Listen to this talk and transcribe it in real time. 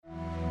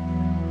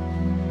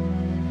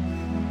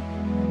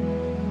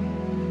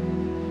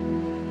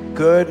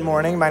Good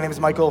morning. My name is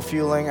Michael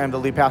Fueling. I'm the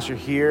lead pastor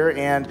here.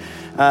 And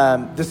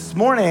this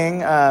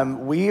morning,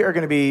 we are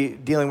going to be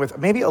dealing with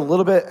maybe a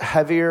little bit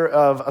heavier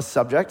of a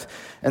subject.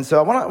 And so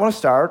I want to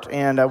start,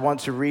 and I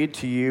want to read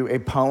to you a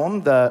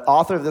poem. The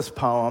author of this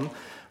poem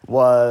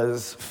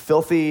was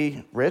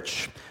filthy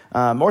rich,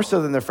 more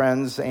so than their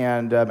friends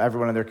and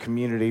everyone in their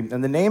community.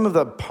 And the name of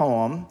the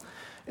poem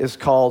is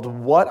called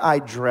 "What I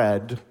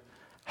Dread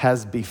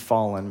Has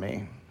Befallen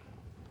Me."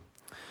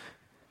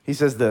 He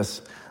says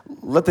this: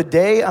 Let the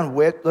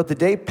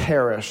day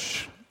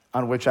perish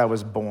on which I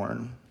was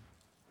born,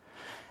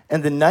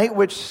 and the night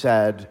which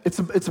said,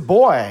 it's a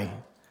boy,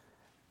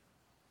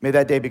 may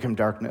that day become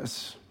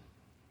darkness.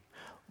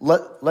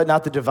 Let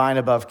not the divine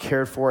above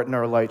care for it,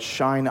 nor light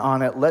shine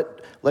on it.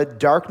 Let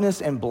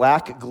darkness and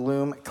black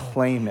gloom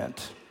claim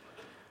it.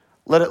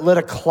 Let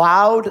a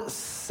cloud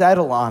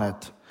settle on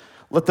it.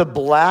 Let the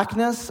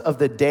blackness of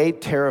the day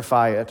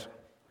terrify it.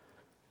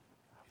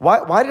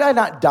 Why did I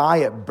not die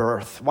at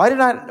birth? Why did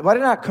I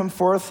not come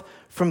forth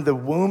from the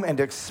womb and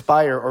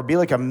expire, or be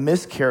like a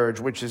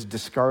miscarriage which is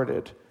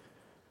discarded?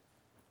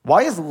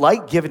 Why is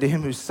light given to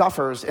him who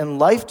suffers, and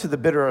life to the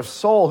bitter of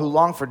soul who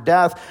long for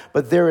death,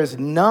 but there is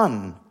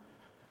none?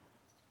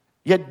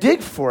 Yet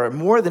dig for it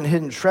more than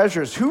hidden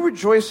treasures. Who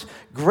rejoice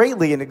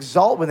greatly and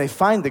exult when they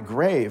find the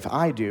grave?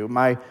 I do.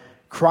 My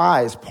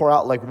cries pour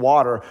out like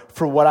water,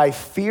 for what I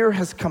fear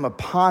has come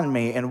upon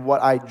me, and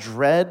what I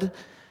dread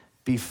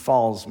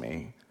befalls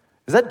me.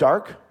 Is that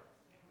dark?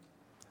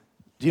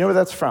 Do you know where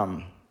that's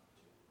from?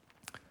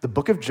 The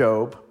book of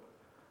Job,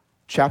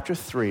 chapter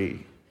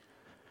 3.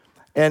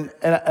 And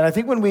I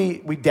think when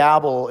we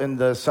dabble in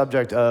the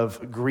subject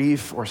of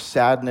grief or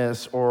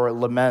sadness or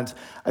lament,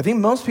 I think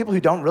most people who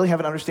don't really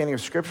have an understanding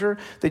of Scripture,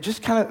 they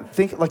just kind of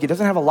think like it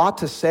doesn't have a lot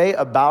to say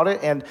about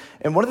it. And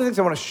one of the things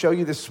I want to show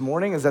you this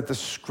morning is that the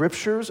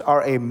Scriptures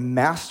are a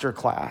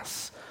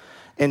masterclass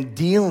in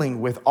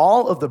dealing with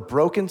all of the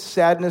broken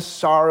sadness,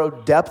 sorrow,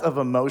 depth of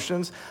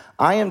emotions.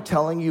 I am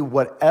telling you,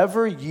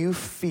 whatever you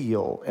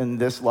feel in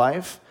this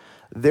life,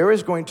 there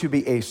is going to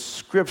be a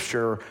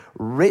scripture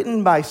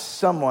written by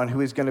someone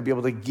who is going to be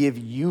able to give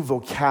you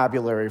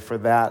vocabulary for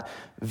that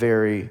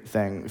very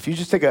thing. If you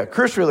just take a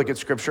cursory look at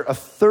Scripture, a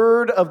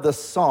third of the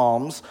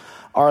Psalms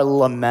are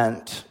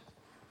lament.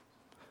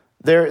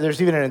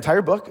 There's even an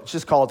entire book. It's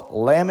just called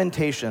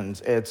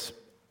Lamentations. It's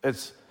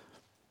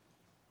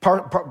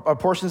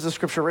portions of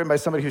Scripture written by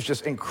somebody who's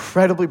just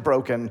incredibly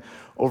broken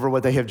over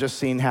what they have just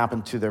seen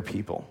happen to their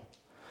people.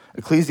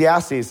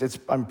 Ecclesiastes, it's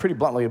pretty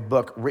bluntly a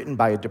book written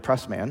by a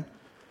depressed man.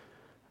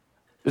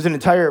 There's an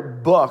entire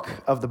book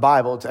of the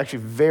Bible. It's actually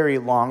very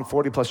long,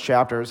 40 plus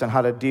chapters on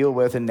how to deal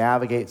with and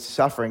navigate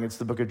suffering. It's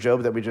the book of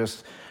Job that we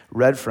just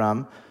read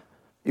from.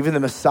 Even the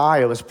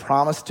Messiah was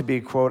promised to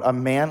be, quote, a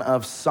man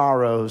of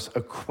sorrows,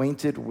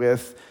 acquainted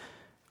with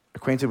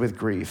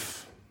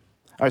grief.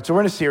 All right, so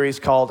we're in a series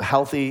called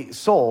Healthy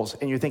Souls,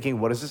 and you're thinking,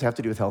 what does this have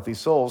to do with healthy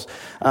souls?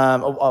 A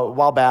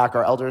while back,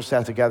 our elders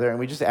sat together, and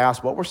we just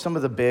asked, what were some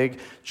of the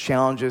big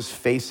challenges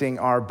facing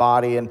our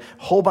body, and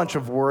a whole bunch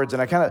of words,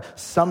 and I kind of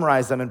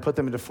summarized them and put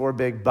them into 4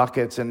 big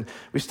buckets, and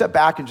we stepped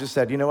back and just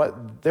said, you know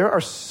what? There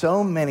are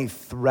so many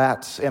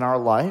threats in our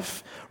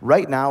life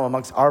right now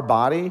amongst our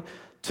body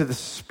to the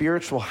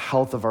spiritual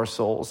health of our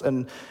souls.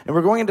 And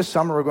we're going into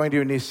summer, we're going to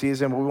a new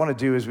season. What we want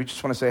to do is we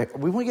just want to say,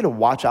 we want you to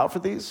watch out for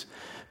these,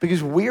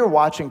 because we are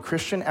watching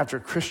Christian after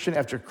Christian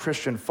after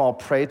Christian fall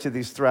prey to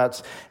these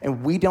threats,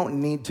 and we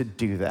don't need to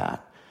do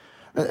that.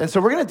 And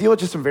so we're going to deal with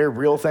just some very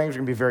real things. We're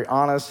going to be very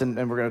honest, and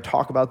we're going to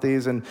talk about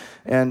these. And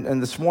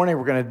this morning,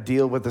 we're going to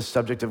deal with the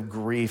subject of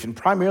grief. And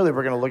primarily,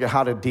 we're going to look at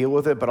how to deal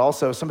with it, but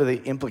also some of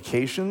the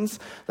implications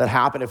that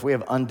happen if we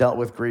have undealt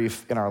with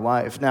grief in our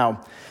life.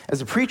 Now,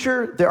 as a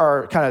preacher, there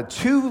are kind of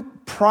 2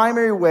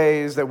 primary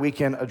ways that we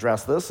can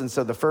address this. And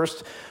so the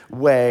first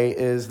way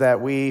is that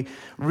we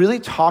really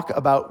talk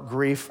about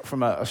grief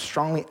from a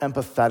strongly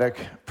empathetic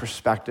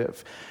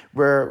perspective,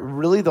 where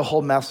really the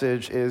whole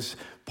message is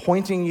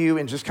pointing you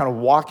and just kind of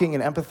walking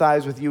and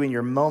empathize with you in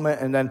your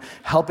moment, and then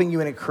helping you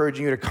and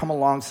encouraging you to come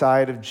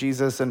alongside of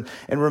Jesus and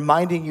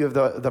reminding you of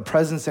the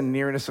presence and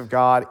nearness of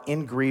God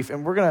in grief.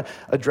 And we're going to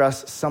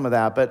address some of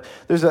that. But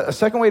there's a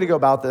second way to go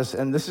about this,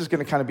 and this is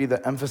going to kind of be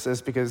the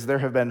emphasis, because there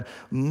have been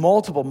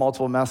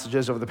multiple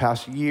messages over the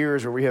past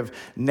years where we have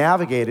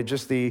navigated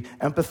just the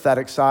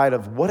empathetic side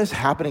of what is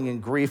happening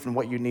in grief and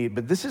what you need.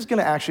 But this is going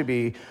to actually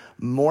be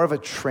more of a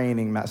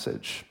training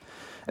message.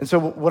 And so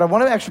what I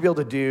want to actually be able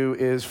to do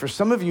is, for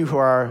some of you who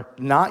are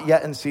not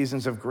yet in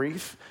seasons of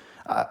grief,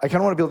 I kind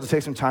of want to be able to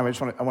take some time.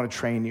 I want to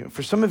train you.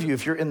 For some of you,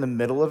 if you're in the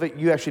middle of it,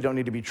 you actually don't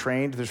need to be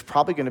trained. There's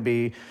probably going to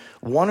be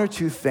 1 or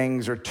 2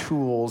 things or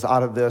tools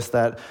out of this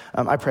that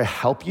I pray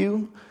help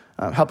you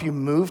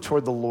move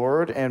toward the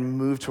Lord and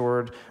move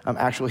toward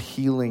actual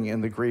healing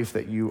in the grief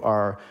that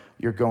you're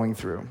going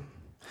through.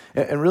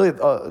 And really,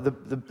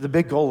 the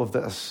big goal of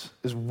this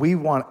is we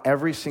want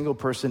every single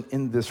person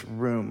in this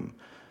room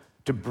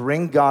to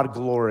bring God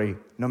glory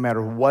no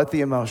matter what the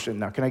emotion.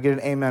 Now, can I get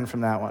an amen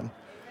from that one?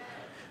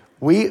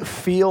 We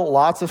feel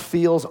lots of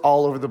feels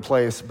all over the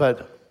place,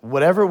 but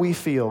whatever we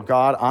feel,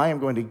 God, I am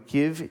going to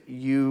give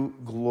you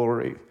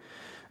glory.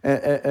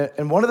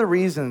 And one of the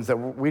reasons that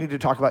we need to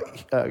talk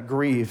about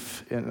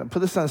grief, and I'll put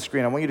this on the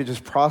screen, I want you to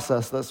just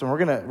process this, and we're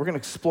gonna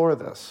explore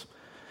this.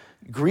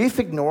 Grief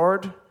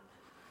ignored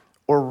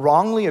or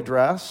wrongly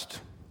addressed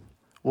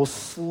will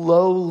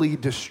slowly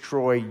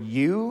destroy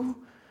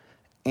you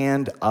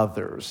and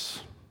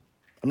others.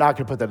 I'm not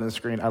gonna put that on the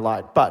screen, I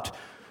lied. But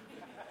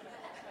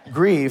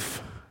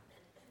grief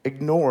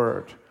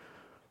ignored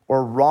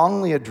or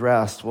wrongly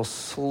addressed will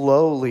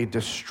slowly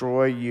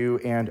destroy you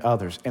and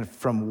others. And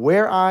from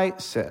where I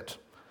sit,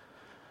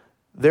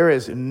 there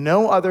is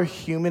no other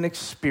human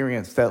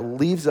experience that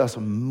leaves us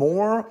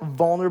more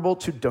vulnerable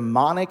to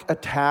demonic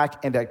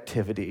attack and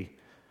activity.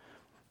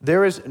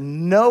 There is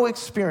no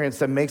experience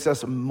that makes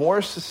us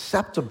more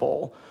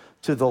susceptible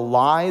to the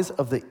lies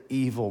of the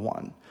evil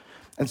one.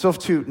 And so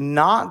to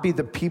not be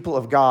the people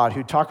of God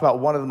who talk about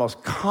one of the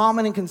most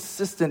common and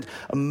consistent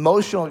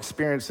emotional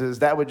experiences,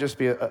 that would just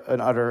be an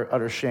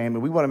utter shame.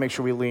 And we want to make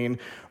sure we lean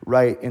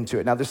right into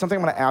it. Now, there's something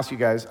I'm going to ask you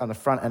guys on the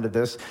front end of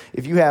this.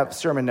 If you have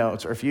sermon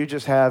notes, or if you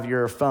just have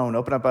your phone,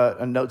 open up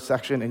a note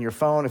section in your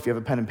phone. If you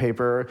have a pen and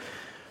paper,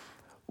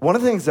 one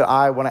of the things that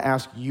I want to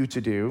ask you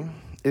to do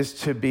is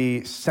to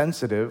be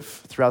sensitive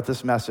throughout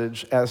this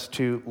message as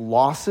to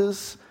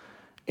losses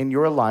in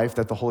your life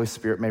that the Holy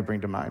Spirit may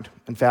bring to mind.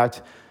 In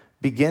fact,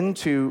 begin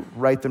to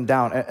write them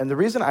down. And the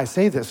reason I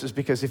say this is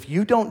because if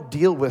you don't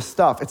deal with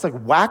stuff, it's like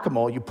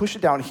whack-a-mole. You push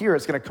it down here,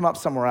 it's going to come up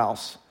somewhere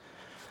else.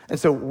 And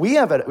so we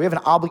have an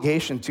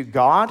obligation to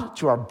God,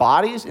 to our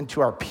bodies, and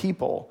to our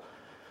people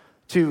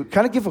to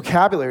kind of give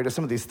vocabulary to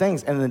some of these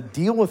things and then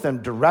deal with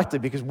them directly,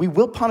 because we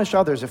will punish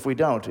others if we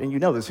don't. And you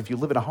know this, if you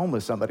live in a home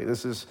with somebody,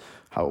 this is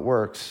how it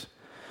works.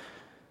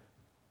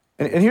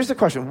 And here's the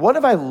question: what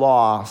have I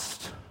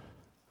lost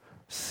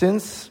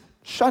since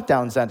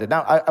shutdowns ended?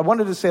 Now, I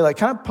wanted to say, like,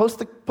 kind of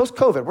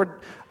post-COVID,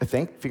 I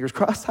think, fingers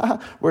crossed,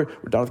 we're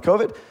done with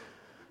COVID.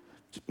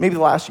 Maybe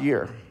the last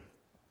year.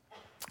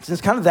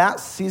 Since kind of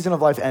that season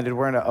of life ended,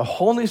 we're in a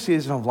whole new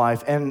season of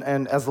life, and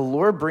as the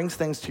Lord brings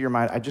things to your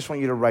mind, I just want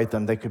you to write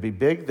them. They could be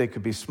big, they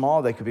could be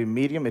small, they could be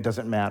medium, it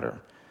doesn't matter.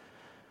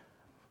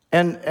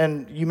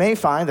 And you may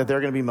find that there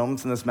are going to be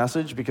moments in this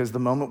message, because the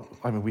moment,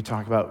 we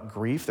talk about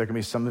grief, there are going to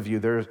be some of you,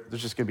 there's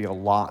just going to be a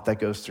lot that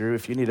goes through.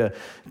 If you need to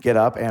get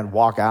up and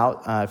walk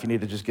out, if you need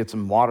to just get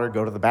some water,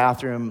 go to the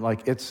bathroom,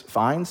 it's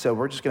fine. So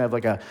we're just going to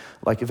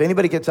have if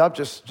anybody gets up,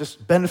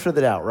 just benefit of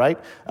the doubt, right?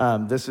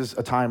 This is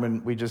a time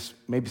when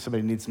maybe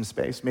somebody needs some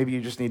space. Maybe you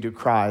just need to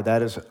cry.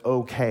 That is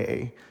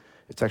okay.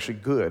 It's actually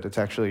good. It's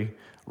actually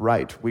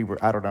right. We were,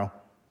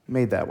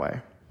 made that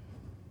way.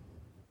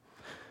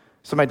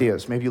 Some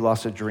ideas. Maybe you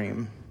lost a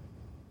dream,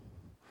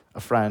 a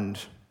friend,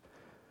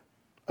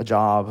 a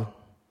job,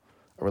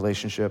 a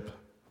relationship,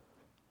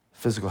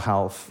 physical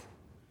health,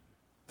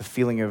 the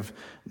feeling of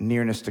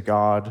nearness to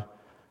God,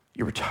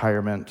 your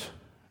retirement.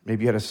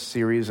 Maybe you had a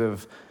series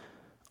of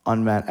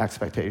unmet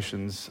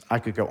expectations. I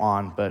could go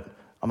on, but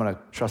I'm going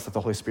to trust that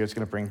the Holy Spirit's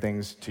going to bring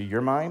things to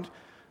your mind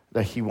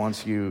that he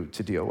wants you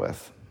to deal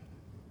with.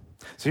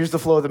 So here's the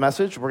flow of the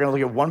message. We're going to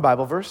look at one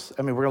Bible verse.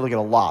 We're going to look at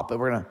a lot, but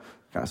we're going to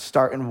kind of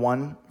start in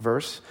one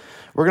verse.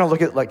 We're going to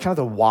look at kind of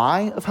the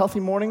why of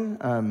healthy mourning.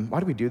 Why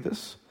do we do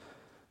this?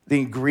 The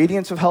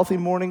ingredients of healthy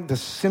mourning, the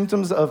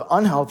symptoms of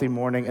unhealthy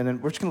mourning, and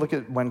then we're just going to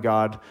look at when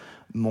God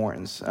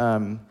mourns.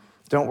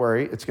 Don't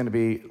worry, it's going to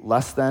be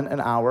less than an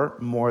hour,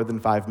 more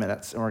than 5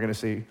 minutes, and we're going to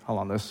see how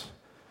long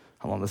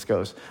this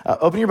goes.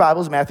 Open your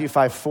Bibles, Matthew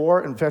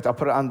 5:4. In fact, I'll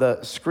put it on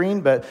the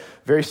screen, but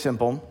very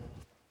simple.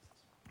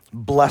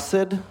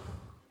 Blessed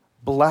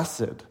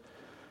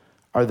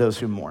are those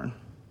who mourn,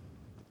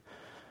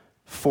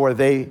 for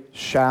they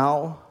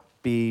shall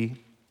be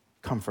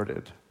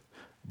comforted.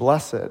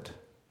 Blessed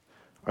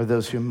are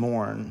those who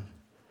mourn,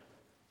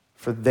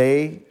 for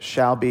they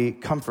shall be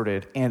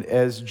comforted. And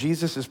as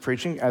Jesus is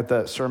preaching at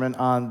the Sermon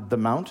on the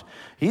Mount,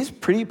 he's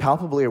pretty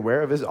palpably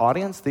aware of his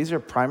audience. These are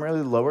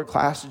primarily lower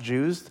class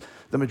Jews.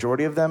 The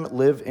majority of them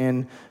live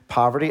in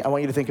poverty. I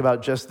want you to think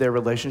about just their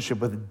relationship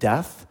with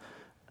death.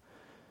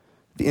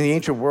 In the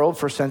ancient world,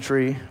 first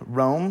century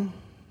Rome,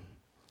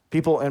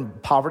 people in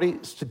poverty,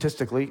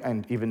 statistically,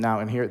 and even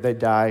now in here, they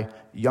die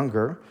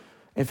younger.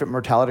 Infant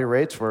mortality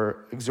rates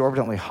were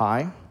exorbitantly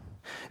high.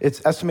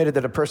 It's estimated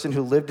that a person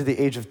who lived to the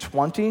age of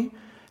 20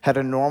 had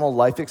a normal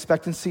life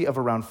expectancy of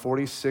around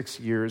 46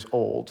 years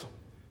old.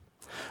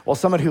 While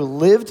someone who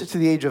lived to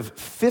the age of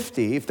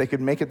 50, if they could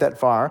make it that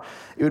far,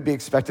 it would be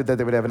expected that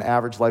they would have an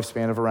average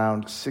lifespan of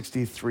around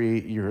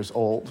 63 years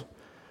old.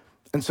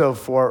 And so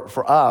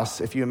for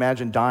us, if you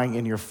imagine dying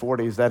in your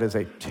 40s, that is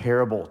a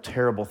terrible,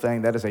 terrible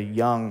thing. That is a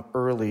young,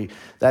 early,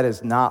 that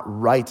is not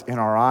right in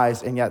our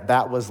eyes. And yet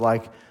that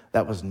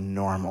was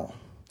normal.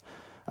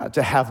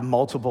 To have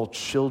multiple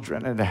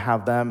children and to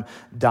have them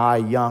die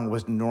young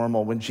was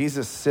normal. When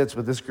Jesus sits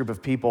with this group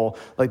of people,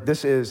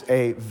 this is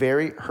a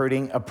very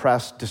hurting,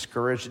 oppressed,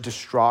 discouraged,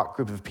 distraught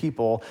group of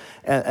people.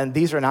 And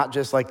these are not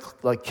just like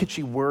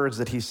kitschy words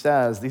that he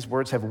says. These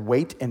words have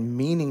weight and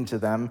meaning to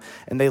them,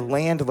 and they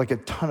land like a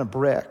ton of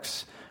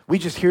bricks We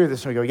just hear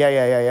this and we go,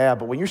 yeah.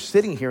 But when you're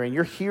sitting here and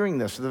you're hearing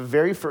this for the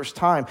very first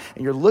time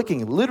and you're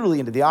looking literally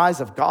into the eyes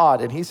of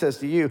God and he says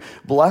to you,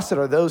 blessed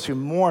are those who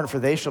mourn for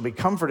they shall be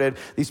comforted.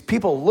 These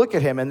people look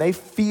at him and they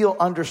feel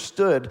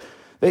understood.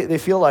 They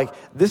feel like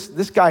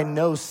this guy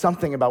knows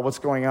something about what's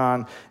going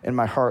on in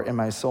my heart and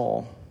my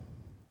soul.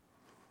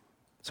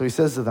 So he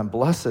says to them,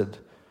 blessed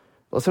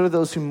are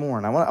those who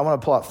mourn. I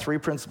want to pull out 3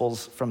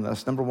 principles from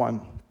this. Number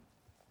 1,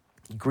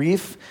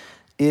 grief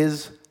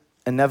is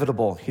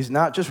inevitable. He's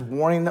not just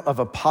warning them of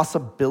a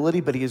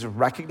possibility, but he is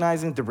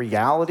recognizing the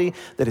reality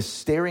that is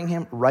staring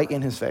him right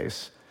in his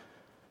face.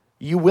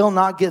 You will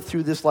not get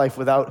through this life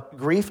without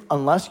grief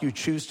unless you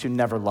choose to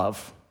never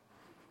love.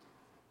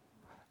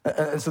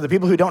 And so the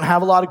people who don't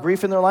have a lot of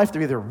grief in their life,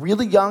 they're either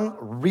really young,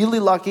 really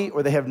lucky,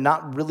 or they have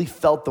not really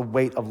felt the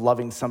weight of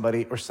loving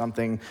somebody or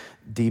something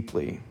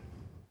deeply.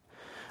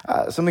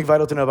 Something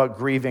vital to know about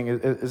grieving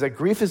is that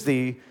grief is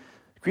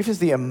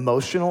the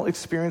emotional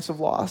experience of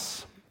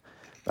loss.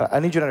 But I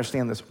need you to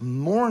understand this.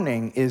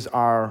 Mourning is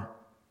our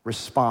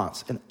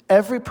response. And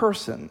every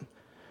person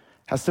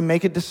has to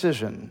make a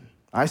decision.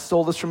 I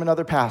stole this from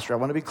another pastor. I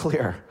want to be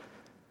clear.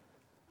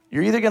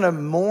 You're either going to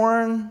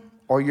mourn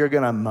or you're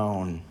going to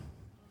moan.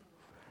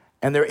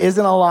 And there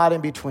isn't a lot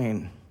in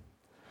between.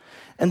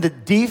 And the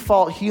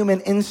default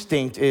human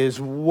instinct is,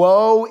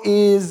 woe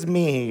is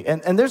me.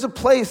 And there's a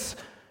place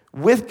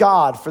with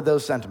God for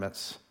those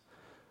sentiments.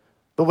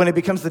 But when it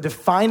becomes the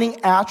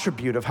defining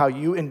attribute of how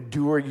you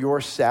endure your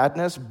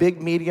sadness,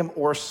 big, medium,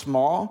 or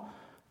small,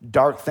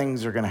 dark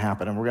things are going to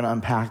happen, and we're going to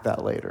unpack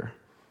that later.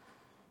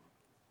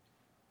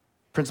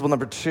 Principle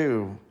number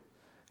 2,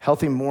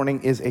 healthy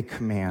mourning is a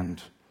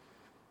command.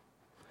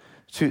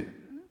 To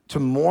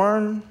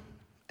mourn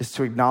is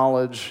to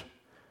acknowledge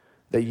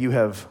that you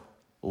have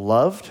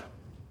loved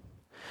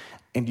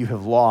and you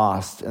have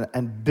lost.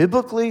 And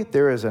biblically,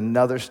 there is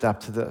another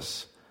step to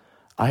this.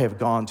 I have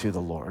gone to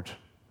the Lord.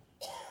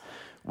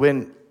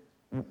 When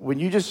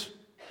you just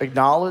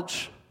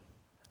acknowledge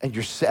and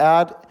you're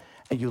sad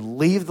and you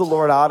leave the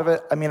Lord out of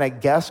it, I mean, I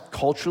guess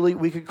culturally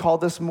we could call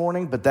this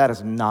mourning, but that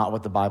is not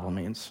what the Bible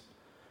means.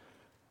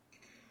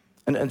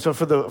 And so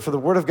for the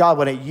Word of God,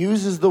 when it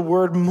uses the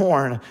word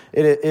mourn,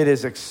 it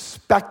is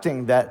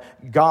expecting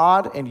that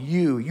God and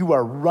you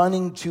are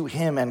running to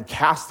him and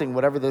casting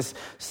whatever this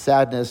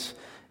sadness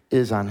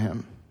is on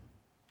him.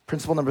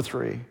 Principle number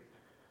 3,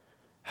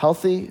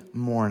 healthy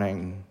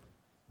mourning,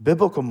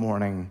 biblical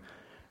mourning,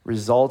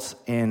 results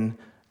in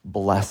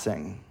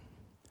blessing.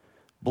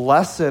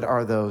 Blessed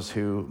are those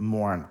who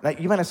mourn. Now,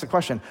 you might ask the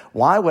question,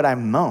 why would I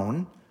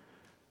moan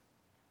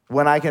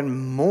when I can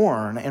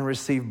mourn and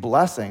receive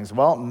blessings?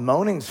 Well,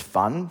 moaning's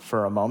fun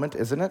for a moment,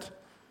 isn't it?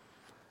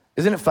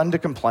 Isn't it fun to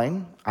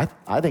complain?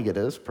 I think it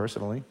is,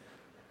 personally.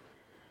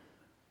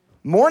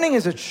 Mourning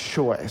is a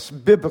choice,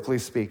 biblically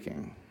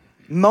speaking.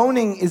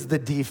 Moaning is the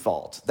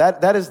default.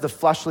 That is the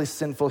fleshly,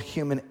 sinful,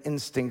 human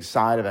instinct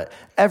side of it.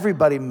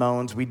 Everybody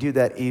moans. We do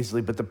that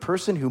easily. But the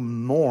person who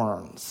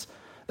mourns,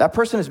 that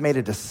person has made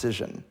a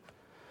decision.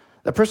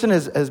 That person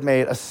has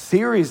made a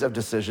series of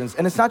decisions.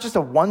 And it's not just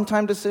a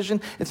one-time decision.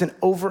 It's an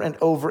over and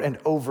over and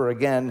over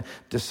again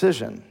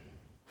decision.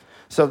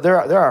 So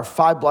there are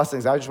 5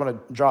 blessings I just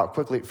want to draw out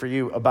quickly for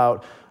you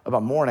about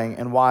mourning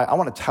and why I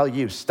want to tell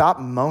you, stop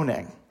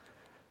moaning.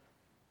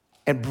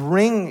 And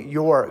bring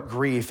your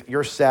grief,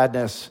 your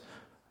sadness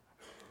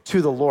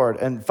to the Lord.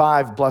 And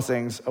 5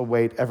 blessings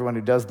await everyone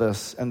who does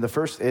this. And the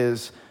first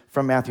is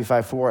from Matthew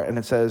 5:4, and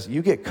it says,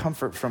 you get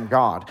comfort from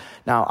God.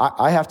 Now,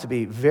 I have to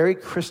be very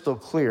crystal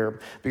clear,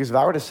 because if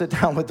I were to sit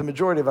down with the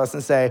majority of us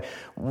and say,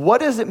 what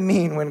does it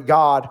mean when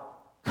God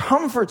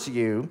comforts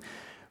you?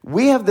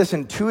 We have this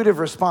intuitive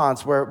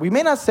response where we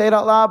may not say it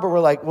out loud, but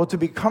we're like, well, to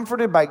be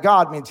comforted by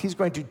God means he's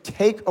going to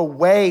take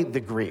away the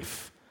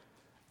grief.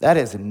 That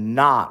is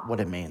not what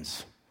it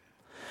means.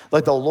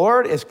 Like the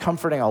Lord is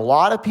comforting a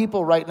lot of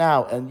people right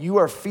now, and you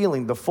are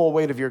feeling the full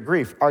weight of your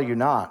grief, are you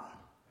not?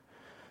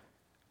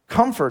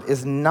 Comfort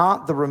is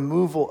not the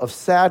removal of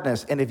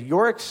sadness. And if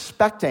you're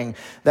expecting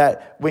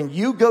that when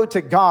you go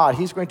to God,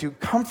 he's going to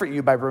comfort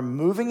you by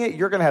removing it,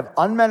 you're going to have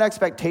unmet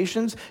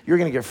expectations, you're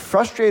going to get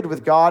frustrated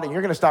with God, and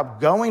you're going to stop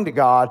going to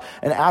God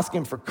and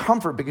asking for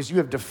comfort because you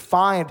have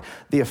defined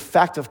the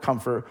effect of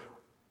comfort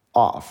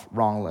off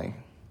wrongly.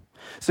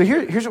 So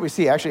here's what we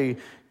see. Actually,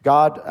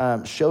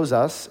 God shows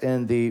us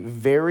in the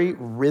very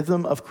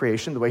rhythm of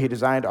creation, the way he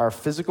designed our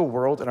physical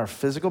world and our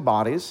physical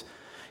bodies.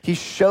 He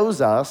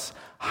shows us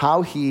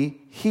how he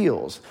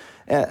heals.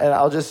 And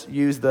I'll just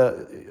use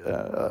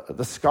the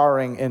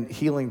scarring and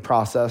healing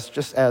process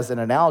just as an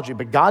analogy.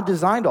 But God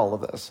designed all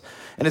of this.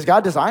 And as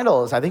God designed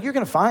all of this, I think you're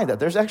going to find that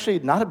there's actually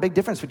not a big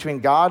difference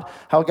between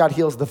how God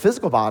heals the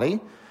physical body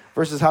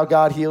versus how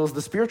God heals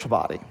the spiritual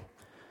body.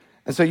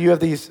 And so you have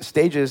these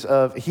stages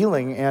of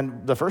healing,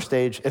 and the first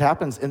stage, it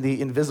happens in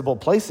the invisible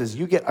places.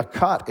 You get a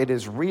cut, it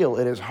is real,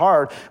 it is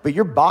hard, but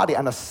your body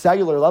on a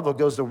cellular level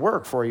goes to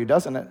work for you,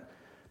 doesn't it?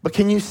 But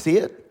can you see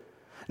it?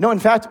 No, in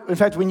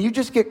fact, when you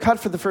just get cut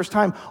for the first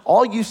time,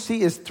 all you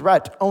see is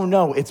threat. Oh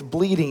no, it's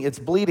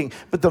bleeding.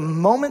 But the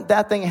moment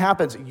that thing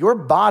happens, your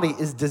body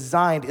is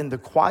designed in the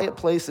quiet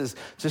places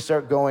to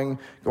start going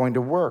to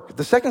work.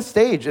 The second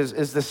stage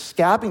is the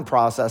scabbing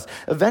process.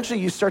 Eventually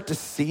you start to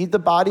see the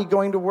body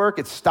going to work.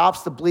 It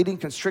stops the bleeding,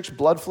 constricts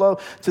blood flow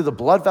to the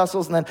blood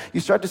vessels, and then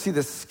you start to see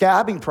the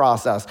scabbing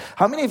process.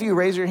 How many of you,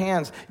 raise your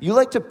hands, you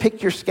like to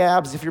pick your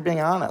scabs if you're being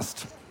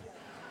honest?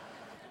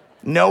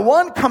 No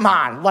one? Come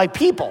on, like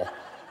people.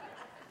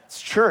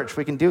 It's church,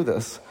 we can do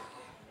this.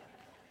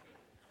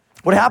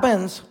 What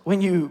happens when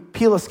you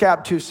peel a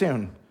scab too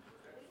soon?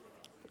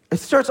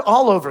 It starts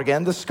all over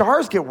again. The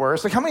scars get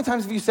worse. Like, how many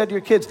times have you said to your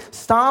kids,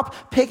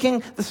 stop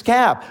picking the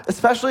scab,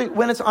 especially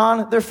when it's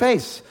on their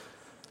face?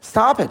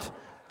 Stop it.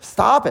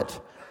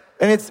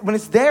 And when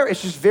it's there,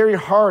 it's just very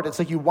hard. It's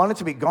like you want it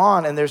to be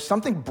gone, and there's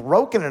something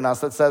broken in us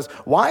that says,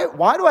 why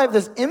do I have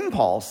this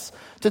impulse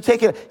to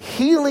take a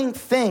healing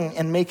thing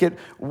and make it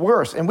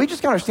worse? And we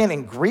just gotta understand,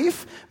 in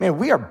grief, man,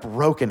 we are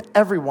broken,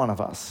 every one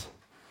of us.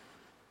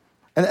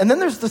 And then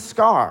there's the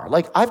scar.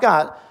 Like, I've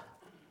got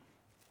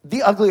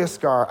the ugliest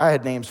scar. I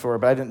had names for it,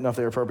 but I didn't know if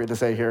they were appropriate to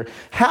say here.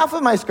 Half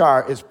of my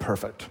scar is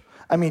perfect.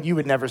 I mean, you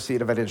would never see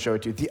it if I didn't show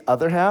it to you. The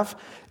other half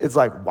is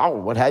like,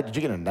 wow, did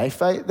you get a knife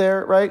fight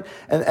there, right?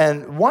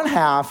 And one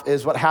half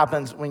is what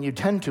happens when you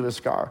tend to a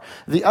scar.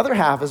 The other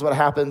half is what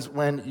happens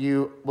when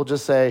you will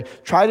just say,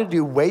 try to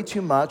do way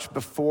too much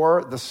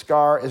before the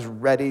scar is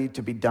ready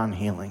to be done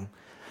healing.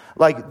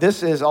 Like,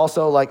 this is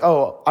also like,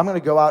 oh, I'm going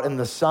to go out in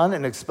the sun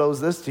and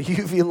expose this to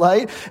UV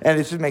light, and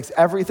it just makes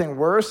everything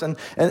worse. And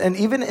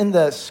even in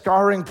the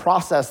scarring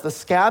process, the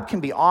scab can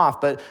be off,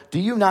 but do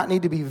you not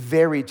need to be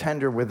very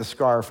tender with the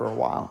scar for a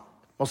while?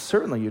 Well,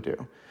 certainly you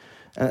do.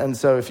 And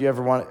so if you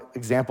ever want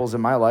examples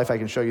in my life, I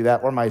can show you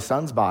that, or my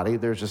son's body.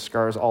 There's just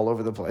scars all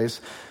over the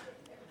place.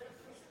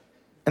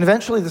 And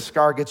eventually the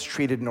scar gets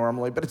treated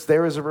normally, but it's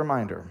there as a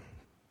reminder.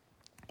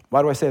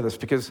 Why do I say this?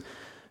 Because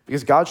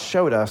God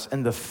showed us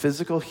in the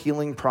physical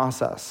healing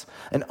process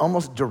an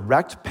almost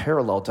direct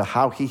parallel to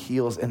how he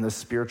heals in the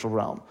spiritual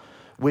realm,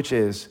 which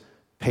is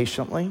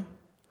patiently,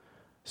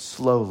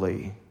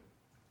 slowly,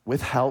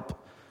 with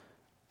help,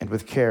 and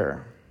with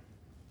care.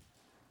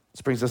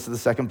 This brings us to the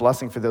second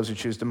blessing for those who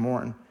choose to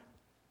mourn.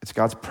 It's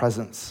God's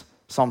presence.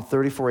 Psalm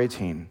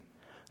 34:18,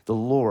 the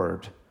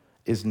Lord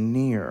is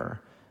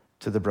near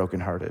to the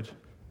brokenhearted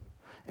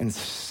and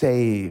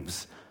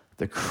saves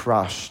the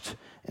crushed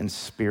in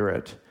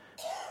spirit.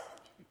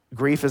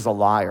 Grief is a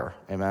liar,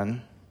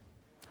 amen?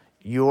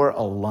 You're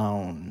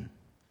alone.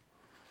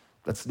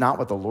 That's not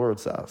what the Lord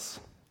says.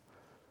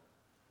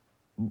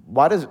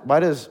 Why does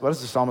the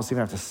psalmist even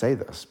have to say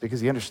this?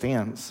 Because he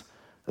understands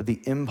that the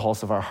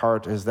impulse of our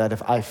heart is that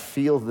if I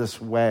feel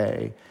this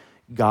way,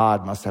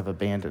 God must have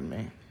abandoned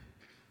me.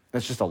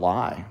 It's just a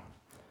lie.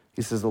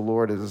 He says the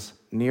Lord is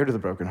near to the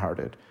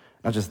brokenhearted.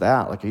 Not just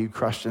that, like, are you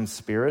crushed in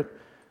spirit?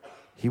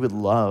 He would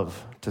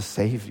love to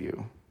save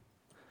you.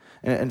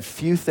 And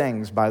few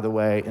things, by the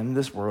way, in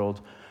this world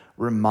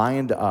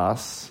remind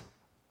us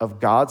of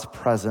God's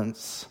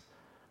presence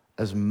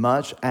as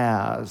much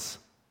as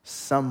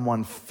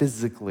someone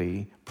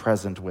physically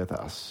present with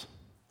us.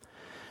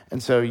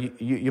 And so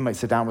you might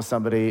sit down with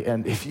somebody,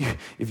 and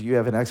if you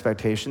have an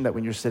expectation that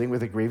when you're sitting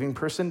with a grieving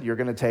person, you're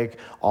going to take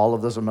all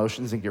of those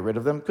emotions and get rid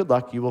of them, good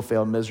luck. You will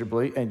fail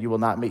miserably, and you will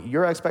not meet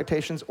your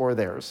expectations or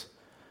theirs.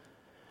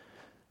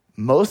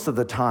 Most of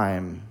the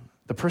time,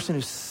 the person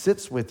who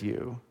sits with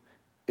you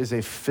is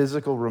a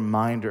physical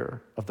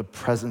reminder of the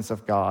presence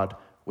of God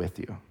with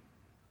you.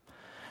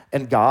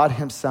 And God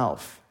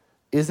himself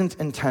isn't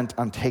intent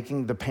on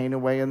taking the pain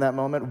away in that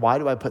moment. Why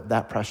do I put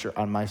that pressure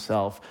on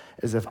myself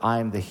as if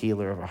I'm the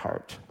healer of a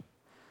heart?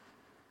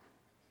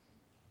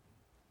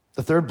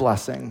 The third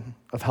blessing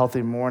of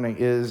healthy mourning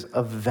is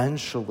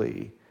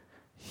eventually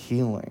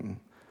healing.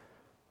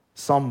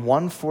 Psalm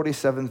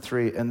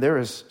 147:3, and there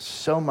is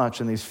so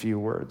much in these few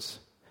words.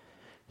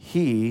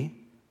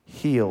 He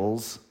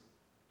heals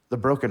the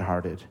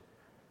brokenhearted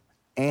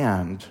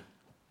and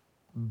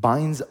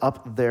binds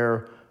up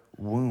their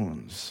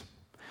wounds.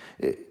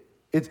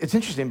 It's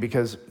interesting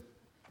because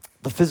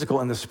the physical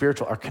and the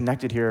spiritual are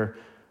connected here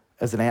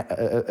as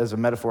a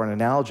metaphor and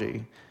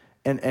analogy.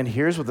 And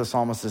here's what the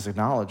psalmist is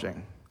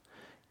acknowledging.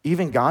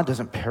 Even God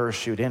doesn't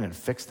parachute in and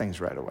fix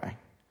things right away.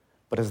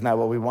 But isn't that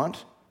what we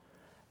want?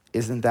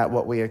 Isn't that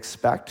what we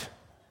expect?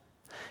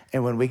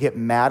 And when we get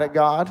mad at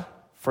God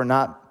for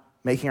not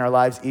making our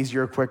lives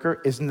easier or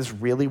quicker, isn't this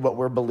really what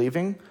we're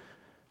believing?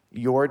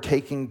 You're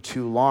taking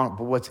too long.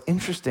 But what's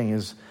interesting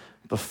is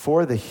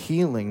before the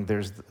healing,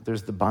 there's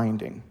the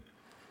binding.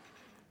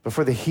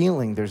 Before the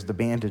healing, there's the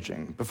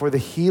bandaging. Before the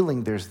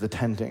healing, there's the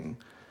tending.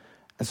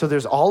 And so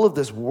there's all of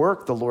this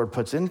work the Lord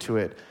puts into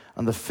it.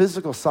 On the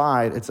physical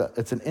side,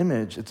 it's an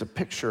image, it's a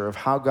picture of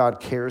how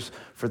God cares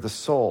for the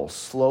soul,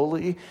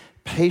 slowly,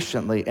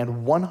 patiently,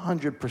 and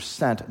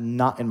 100%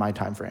 not in my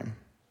time frame.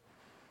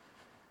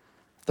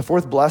 The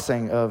fourth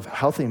blessing of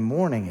healthy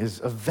mourning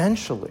is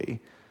eventually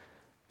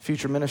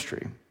future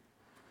ministry.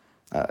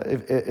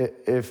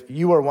 If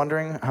you are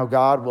wondering how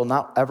God will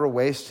not ever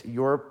waste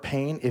your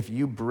pain if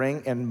you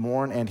bring and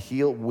mourn and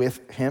heal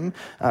with him,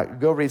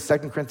 go read 2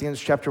 Corinthians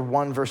chapter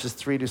 1, verses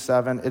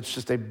 3-7. It's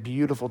just a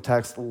beautiful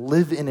text.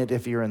 Live in it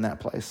if you're in that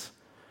place.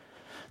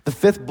 The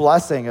fifth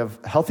blessing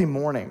of healthy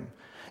mourning,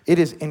 it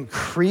is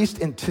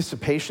increased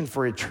anticipation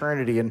for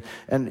eternity.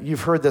 And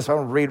you've heard this.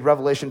 I'll read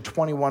Revelation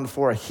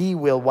 21:4. He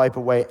will wipe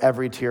away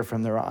every tear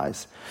from their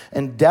eyes.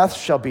 And death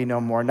shall be no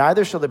more.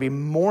 Neither shall there be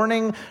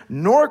mourning,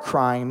 nor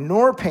crying,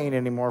 nor pain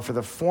anymore, for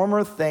the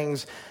former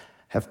things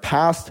have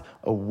passed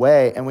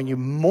away. And when you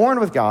mourn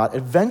with God,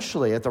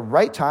 eventually, at the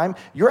right time,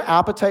 your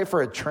appetite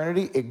for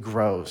eternity, it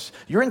grows.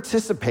 Your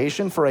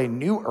anticipation for a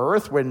new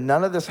earth where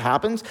none of this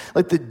happens,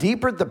 like the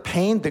deeper the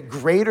pain, the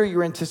greater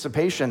your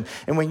anticipation.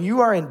 And when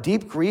you are in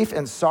deep grief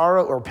and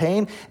sorrow or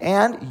pain,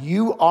 and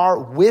you are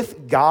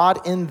with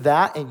God in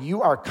that, and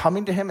you are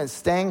coming to him and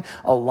staying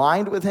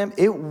aligned with him,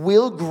 it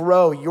will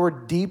grow your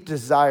deep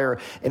desire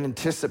and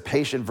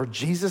anticipation for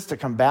Jesus to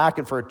come back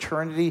and for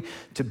eternity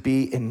to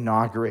be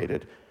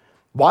inaugurated.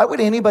 Why would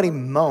anybody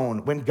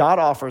moan when God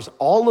offers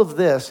all of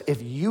this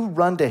if you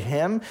run to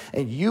him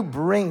and you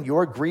bring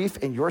your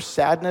grief and your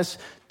sadness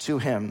to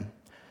him?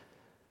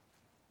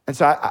 And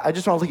so I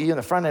just want to look at you in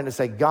the front end and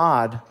say,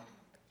 God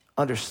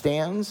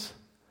understands,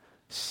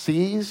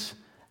 sees,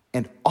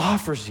 and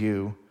offers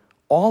you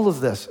all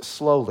of this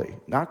slowly,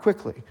 not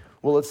quickly.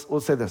 Well,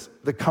 let's say this.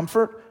 The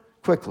comfort,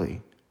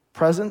 quickly.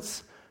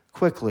 Presence,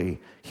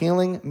 quickly.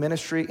 Healing,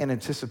 ministry, and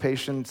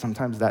anticipation,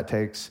 sometimes that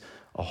takes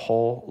a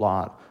whole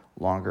lot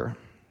longer.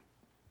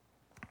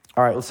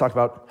 All right, let's talk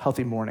about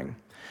healthy mourning.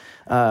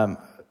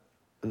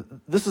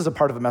 This is a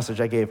part of a message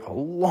I gave a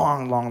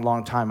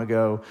long time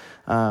ago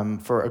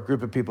for a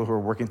group of people who are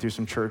working through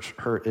some church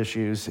hurt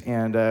issues,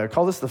 and I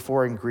call this the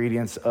 4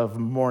 ingredients of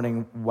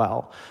mourning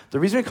well. The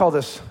reason we call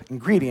this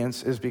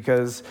ingredients is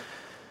because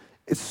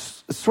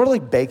it's sort of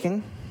like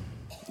baking.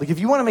 Like if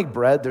you want to make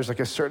bread, there's like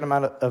a certain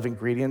amount of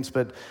ingredients,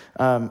 but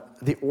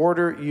the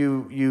order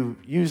you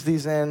use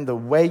these in, the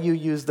way you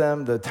use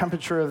them, the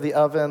temperature of the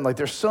oven, like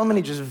there's so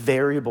many just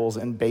variables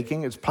in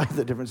baking. It's probably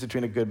the difference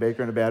between a good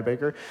baker and a bad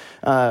baker.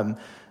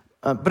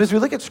 But as we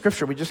look at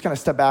Scripture, we just kind of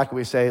step back and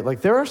we say,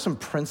 like, there are some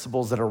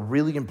principles that are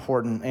really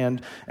important.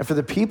 And for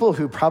the people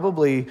who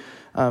probably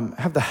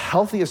have the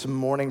healthiest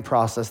mourning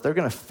process, they're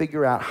going to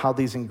figure out how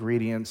these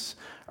ingredients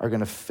are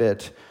going to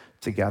fit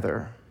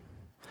together.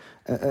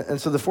 And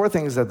so the 4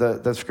 things that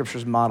the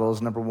Scriptures model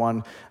is, number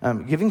 1,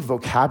 giving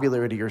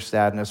vocabulary to your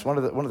sadness. One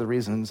of the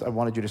reasons I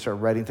wanted you to start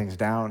writing things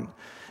down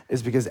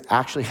is because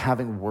actually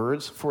having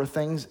words for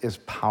things is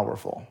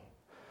powerful.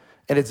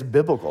 And it's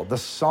biblical. The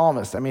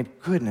psalmist, I mean,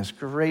 goodness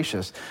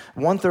gracious.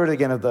 1/3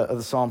 again of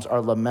the Psalms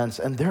are laments,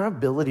 and their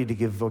ability to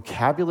give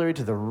vocabulary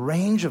to the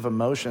range of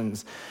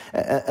emotions.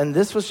 And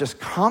this was just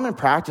common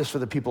practice for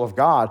the people of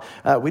God.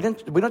 We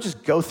don't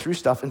just go through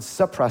stuff and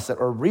suppress it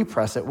or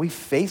repress it. We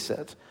face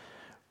it.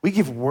 We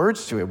give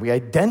words to it. We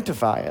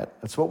identify it.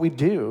 That's what we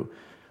do.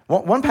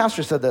 One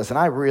pastor said this, and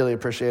I really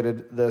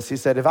appreciated this. He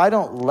said, if I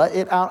don't let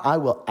it out, I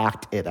will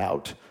act it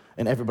out.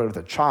 And everybody with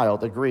a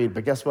child agreed.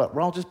 But guess what?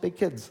 We're all just big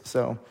kids.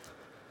 So,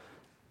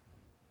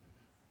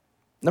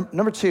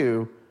 number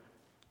 2,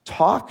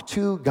 talk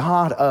to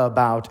God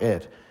about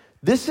it.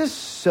 This is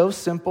so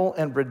simple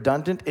and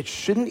redundant, it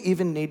shouldn't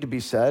even need to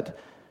be said.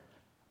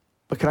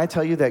 But can I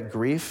tell you that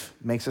grief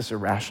makes us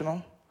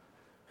irrational?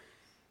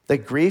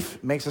 That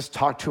grief makes us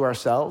talk to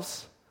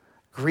ourselves.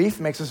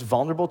 Grief makes us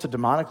vulnerable to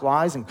demonic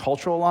lies and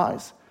cultural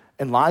lies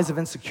and lies of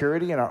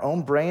insecurity in our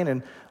own brain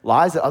and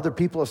lies that other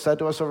people have said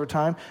to us over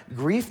time.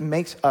 Grief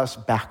makes us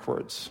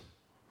backwards.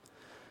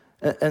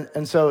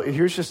 And so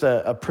here's just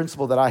a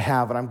principle that I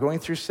have. When I'm going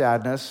through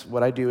sadness,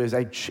 what I do is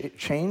I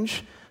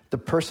change the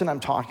person I'm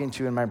talking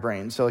to in my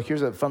brain. So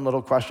here's a fun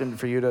little question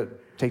for you to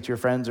take to your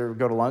friends or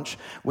go to lunch.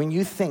 When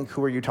you think,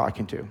 who are you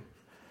talking to?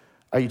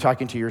 Are you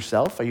talking to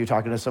yourself? Are you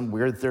talking to some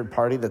weird third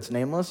party that's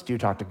nameless? Do you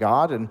talk to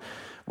God? And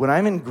when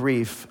I'm in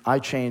grief, I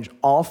change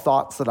all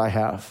thoughts that I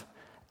have.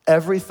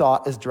 Every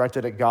thought is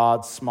directed at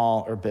God,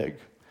 small or big.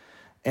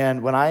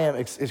 And when I am,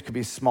 it could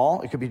be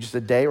small. It could be just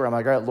a day where I'm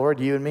like, all right, Lord,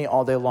 you and me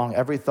all day long.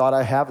 Every thought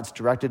I have, it's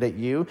directed at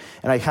you.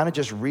 And I kind of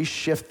just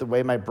reshift the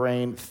way my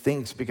brain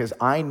thinks because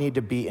I need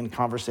to be in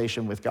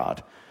conversation with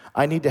God.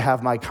 I need to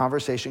have my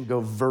conversation go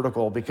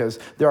vertical because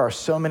there are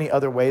so many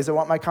other ways I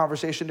want my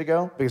conversation to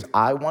go because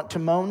I want to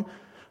moan.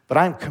 But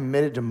I'm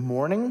committed to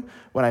mourning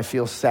when I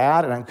feel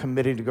sad, and I'm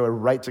committed to go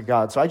right to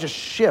God. So I just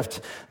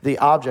shift the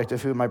object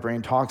of who my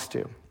brain talks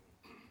to.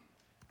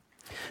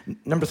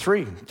 Number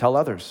 3, tell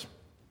others.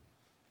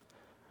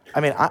 I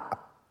mean,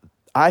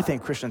 I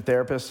think Christian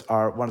therapists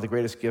are one of the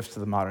greatest gifts to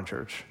the modern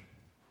church.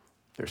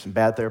 There's some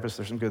bad therapists,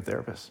 there's some good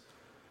therapists,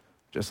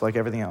 just like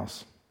everything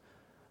else.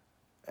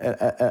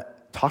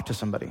 Talk to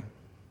somebody.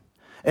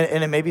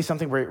 And it may be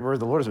something where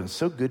the Lord has been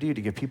so good to you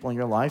to give people in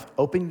your life.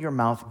 Open your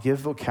mouth, give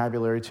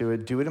vocabulary to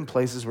it. Do it in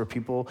places where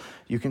people,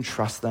 you can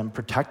trust them.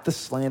 Protect the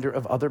slander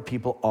of other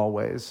people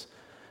always.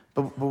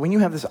 But when you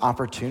have this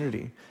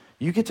opportunity,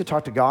 you get to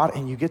talk to God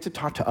and you get to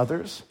talk to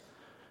others.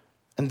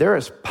 And there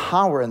is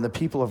power in the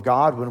people of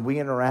God when we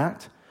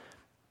interact.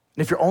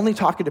 And if you're only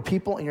talking to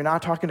people and you're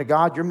not talking to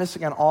God, you're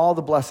missing on all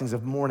the blessings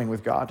of mourning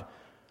with God.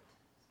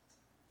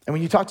 And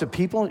when you talk to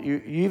people,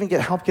 you even get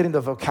help getting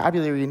the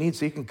vocabulary you need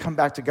so you can come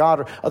back to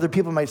God. Or other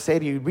people might say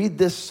to you, read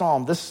this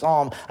psalm,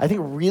 I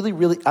think really,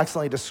 really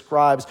excellently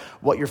describes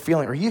what you're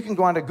feeling. Or you can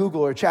go onto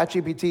Google or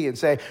ChatGPT and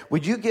say,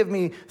 would you give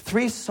me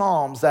 3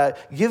 psalms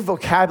that give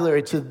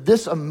vocabulary to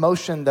this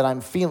emotion that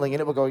I'm feeling?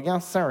 And it will go,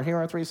 yes, sir, here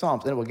are 3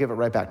 psalms. And it will give it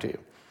right back to you.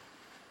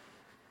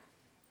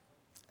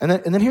 And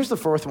then here's the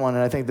 4th one,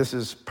 and I think this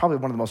is probably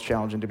one of the most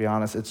challenging, to be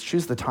honest. It's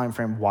choose the time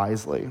frame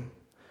wisely.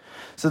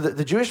 So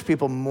the Jewish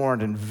people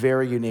mourned in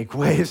very unique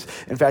ways.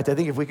 In fact, I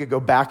think if we could go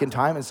back in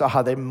time and saw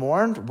how they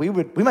mourned, we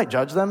might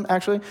judge them,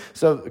 actually.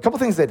 So a couple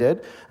things they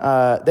did.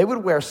 They would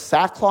wear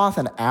sackcloth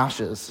and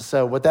ashes.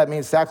 So what that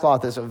means,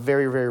 sackcloth is a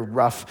very, very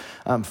rough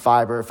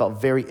fiber. It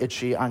felt very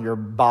itchy on your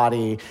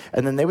body.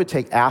 And then they would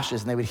take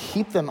ashes and they would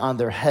heap them on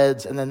their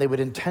heads, and then they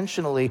would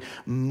intentionally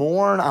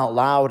mourn out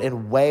loud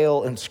and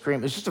wail and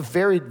scream. It's just a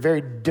very,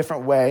 very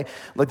different way.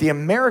 Like the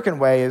American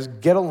way is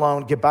get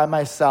alone, get by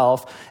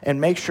myself,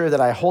 and make sure that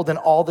I hold in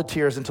all the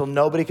tears until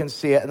nobody can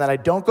see it, and then I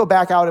don't go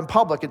back out in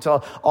public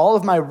until all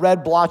of my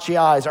red blotchy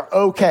eyes are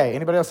okay.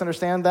 Anybody else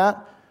understand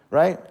that?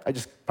 Right? I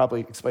just probably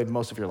explained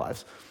most of your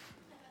lives.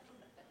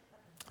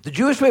 The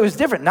Jewish way was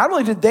different. Not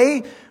only did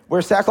they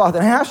wear sackcloth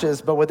and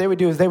ashes, but what they would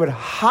do is they would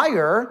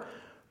hire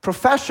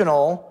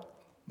professional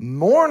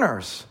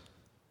mourners.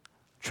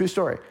 True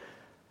story.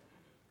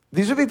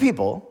 These would be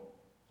people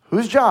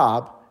whose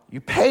job,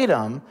 you paid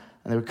them,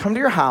 and they would come to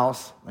your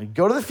house, they'd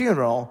go to the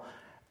funeral,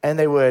 and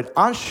they would,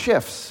 on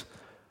shifts,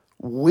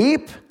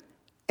 weep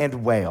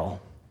and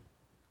wail.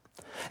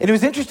 And it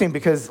was interesting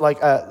because,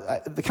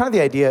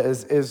 the idea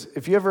is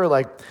if you're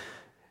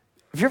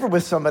ever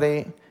with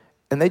somebody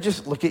and they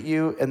just look at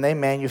you and they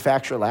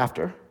manufacture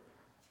laughter,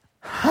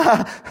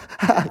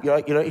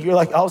 you're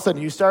like all of a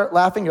sudden you start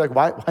laughing. You're like,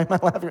 why am I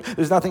laughing?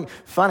 There's nothing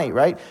funny,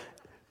 right?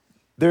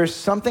 There's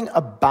something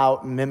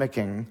about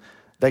mimicking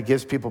that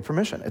gives people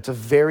permission. It's a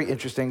very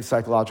interesting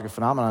psychological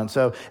phenomenon.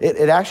 So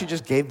it actually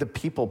just gave the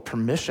people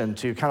permission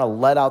to kind of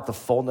let out the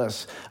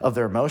fullness of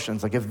their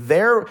emotions. Like if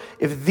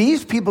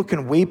these people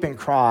can weep and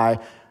cry,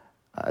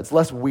 it's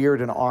less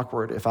weird and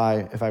awkward if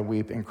I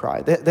weep and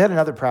cry. They had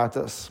another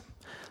practice.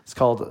 It's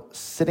called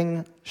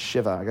sitting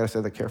Shiva. I gotta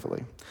say that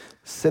carefully.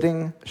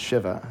 Sitting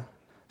Shiva.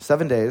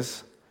 7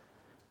 days,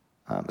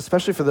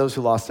 especially for those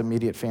who lost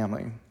immediate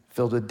family,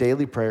 filled with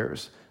daily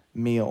prayers,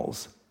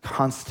 meals,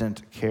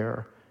 constant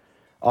care.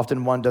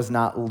 Often one does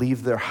not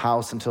leave their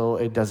house until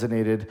a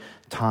designated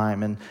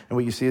time. And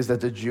what you see is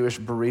that the Jewish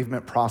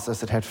bereavement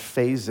process, it had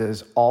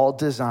phases all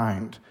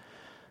designed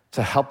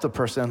to help the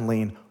person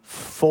lean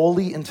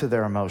fully into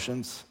their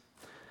emotions,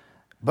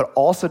 but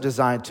also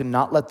designed to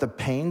not let the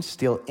pain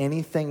steal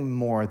anything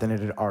more than it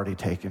had already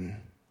taken.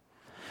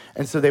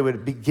 And so they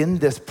would begin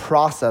this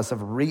process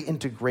of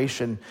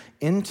reintegration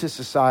into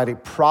society,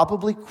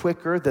 probably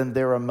quicker than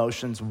their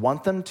emotions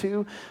want them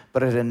to,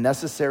 but at a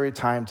necessary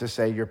time to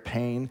say, your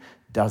pain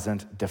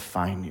doesn't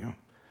define you.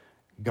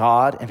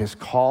 God and his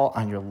call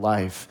on your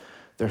life,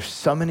 they're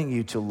summoning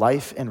you to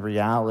life and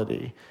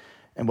reality.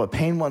 And what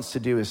pain wants to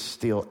do is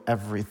steal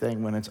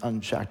everything when it's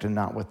unchecked and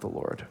not with the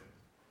Lord.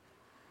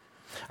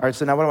 All right,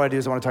 so now what I want to do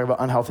is I want to talk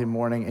about unhealthy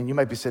mourning. And you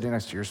might be sitting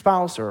next to your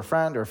spouse or a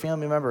friend or a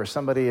family member or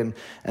somebody, and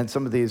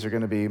some of these are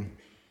going to be,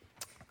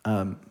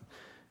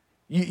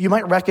 you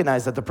might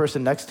recognize that the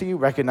person next to you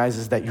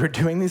recognizes that you're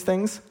doing these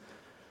things.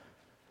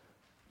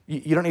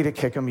 You don't need to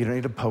kick them. You don't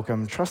need to poke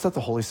them. Trust that the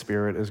Holy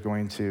Spirit is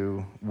going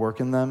to work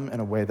in them in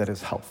a way that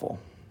is helpful.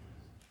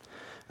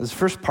 This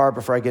first part,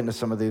 before I get into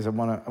some of these, I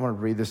want to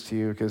read this to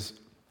you because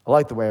I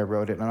like the way I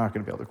wrote it, and I'm not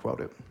going to be able to quote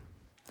it.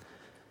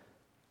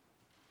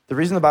 The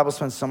reason the Bible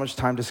spends so much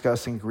time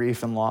discussing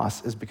grief and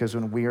loss is because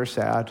when we are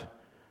sad,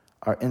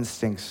 our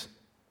instincts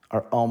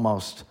are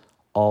almost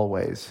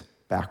always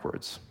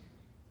backwards.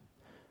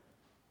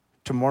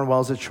 To mourn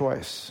well is a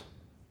choice,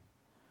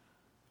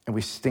 and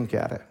we stink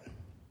at it.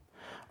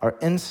 Our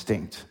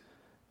instinct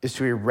is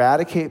to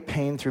eradicate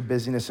pain through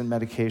busyness and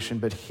medication,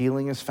 but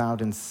healing is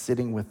found in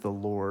sitting with the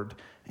Lord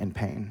in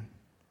pain.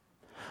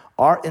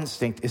 Our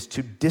instinct is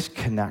to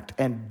disconnect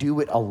and do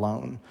it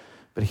alone,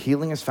 but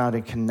healing is found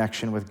in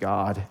connection with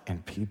God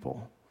and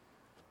people.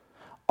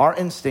 Our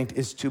instinct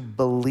is to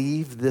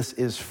believe this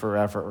is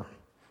forever,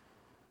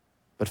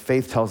 but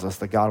faith tells us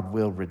that God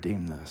will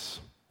redeem this.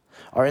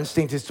 Our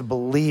instinct is to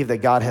believe that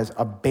God has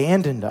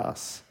abandoned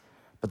us,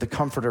 but the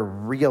Comforter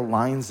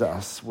realigns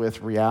us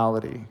with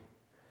reality.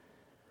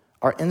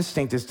 Our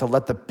instinct is to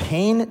let the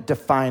pain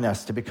define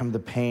us, to become the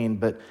pain,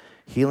 but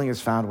healing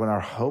is found when our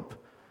hope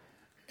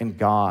in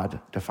God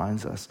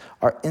defines us.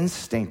 Our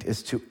instinct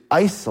is to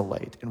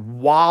isolate and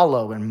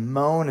wallow and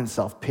moan in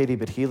self-pity,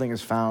 but healing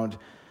is found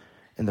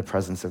in the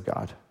presence of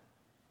God.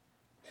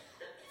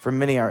 For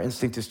many, our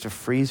instinct is to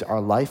freeze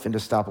our life and to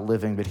stop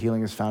living, but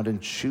healing is found in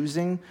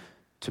choosing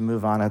to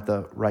move on at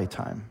the right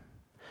time.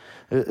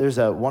 There's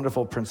a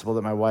wonderful principle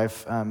that my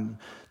wife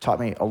taught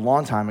me a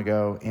long time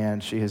ago,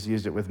 and she has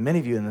used it with many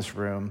of you in this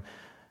room.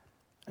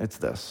 It's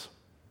this: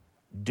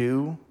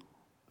 do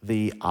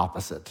the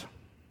opposite.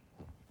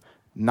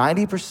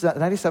 90%,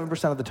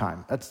 97% of the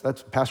time,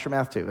 that's Pastor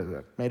Math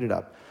too, made it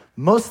up.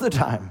 Most of the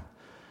time,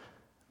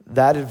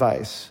 that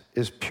advice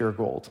is pure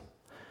gold.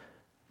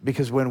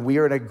 Because when we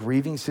are in a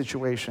grieving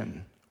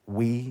situation,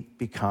 we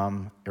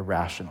become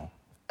irrational,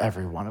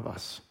 every one of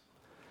us.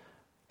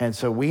 And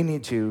so we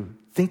need to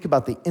think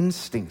about the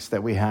instincts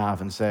that we have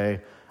and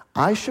say,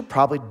 I should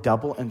probably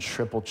double and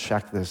triple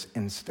check this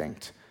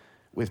instinct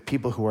with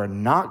people who are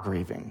not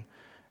grieving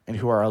and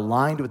who are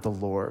aligned with the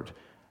Lord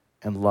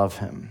and love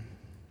him.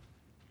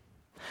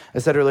 I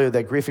said earlier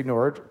that grief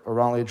ignored or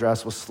wrongly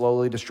addressed will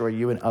slowly destroy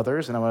you and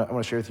others, and I want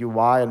to share with you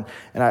why, and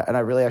I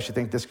really actually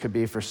think this could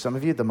be, for some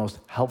of you, the most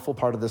helpful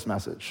part of this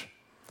message.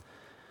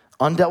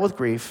 Undealt with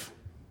grief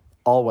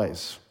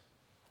always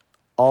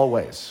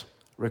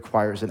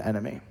requires an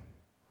enemy.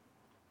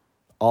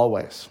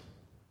 Always.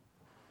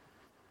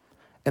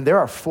 And there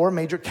are 4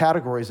 major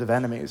categories of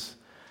enemies,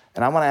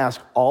 and I want to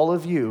ask all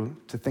of you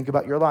to think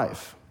about your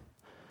life.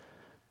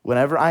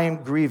 Whenever I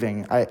am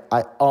grieving, I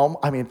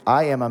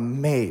am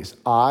amazed.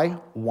 I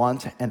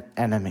want an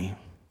enemy.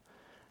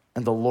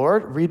 And the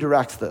Lord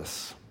redirects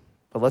this.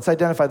 But let's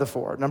identify the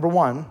 4. Number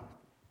 1,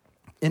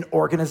 an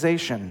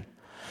organization.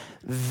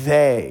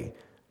 They,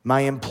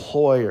 my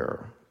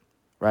employer,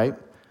 right?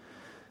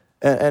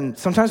 And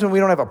sometimes when we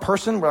don't have a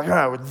person, we're like,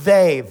 oh,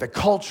 they, the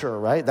culture,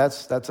 right?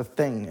 That's a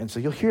thing. And so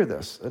you'll hear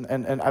this.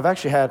 And I've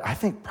actually had, I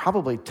think,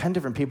 probably 10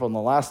 different people in the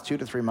last 2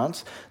 to 3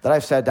 months that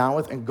I've sat down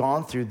with and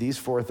gone through these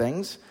 4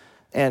 things.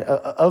 And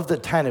of the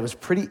 10, it was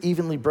pretty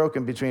evenly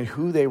broken between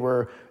who they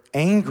were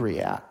angry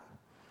at.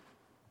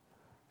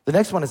 The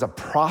next one is a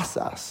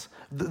process.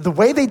 The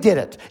way they did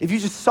it. If you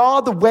just saw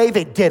the way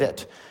they did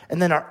it.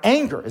 And then our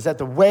anger is at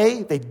the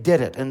way they did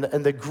it. And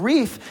the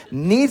grief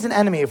needs an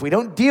enemy if we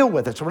don't deal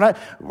with it. So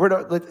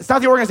it's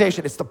not the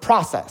organization, it's the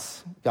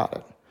process. Got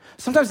it.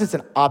 Sometimes it's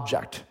an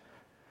object.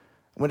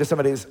 I went to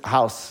somebody's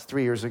house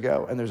 3 years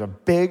ago, and there's a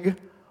big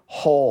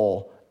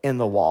hole in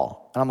the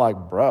wall. And I'm like,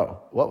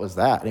 bro, what was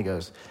that? And he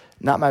goes,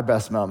 not my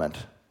best moment.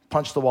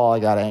 Punched the wall, I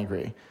got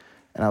angry.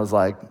 And I was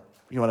like,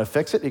 you want to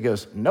fix it? He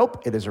goes,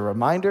 nope, it is a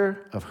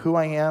reminder of who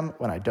I am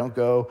when I don't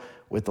go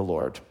with the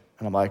Lord.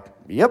 And I'm like,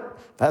 yep,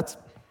 that's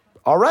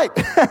all right.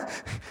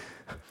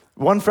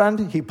 One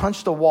friend, he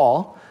punched a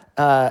wall,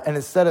 and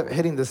instead of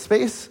hitting the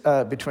space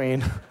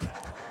between,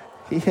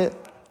 he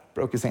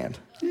broke his hand.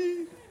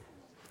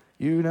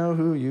 You know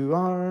who you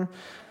are.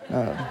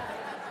 And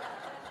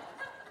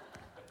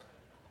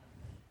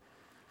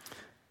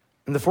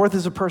the 4th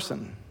is a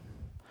person.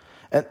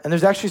 And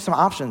there's actually some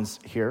options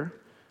here.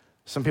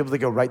 Some people that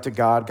go right to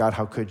God. God,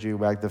 how could you?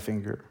 Wag the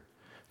finger.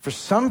 For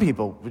some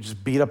people, we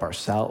just beat up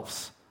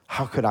ourselves.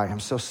 How could I? I'm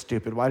so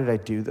stupid. Why did I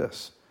do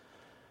this?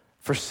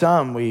 For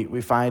some,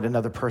 we find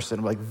another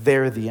person, like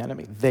they're the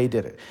enemy. They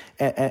did it.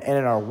 And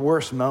in our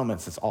worst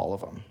moments, it's all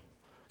of them.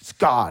 It's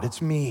God,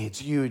 it's me,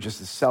 it's you, just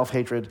a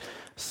self-hatred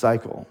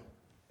cycle.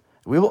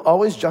 We will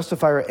always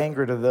justify our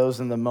anger to those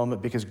in the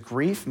moment because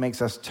grief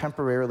makes us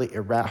temporarily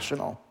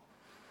irrational.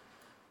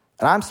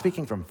 And I'm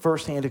speaking from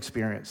firsthand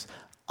experience.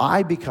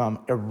 I become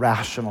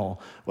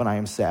irrational when I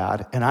am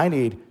sad, and I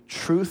need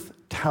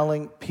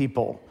truth-telling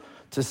people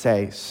to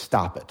say,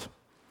 stop it.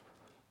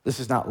 This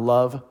is not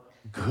love,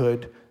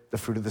 good. The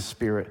fruit of the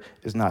Spirit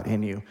is not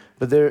in you.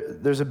 But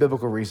there's a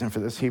biblical reason for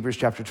this. Hebrews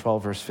chapter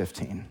 12, verse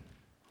 15.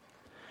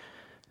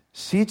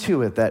 See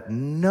to it that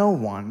no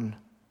one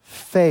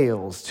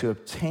fails to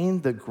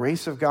obtain the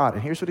grace of God.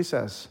 And here's what he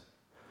says.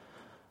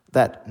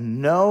 That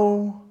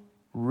no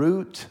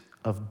root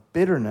of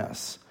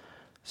bitterness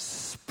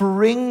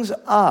springs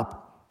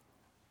up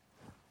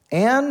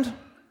and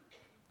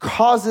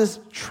causes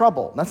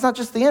trouble. That's not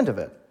just the end of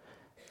it.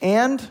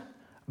 And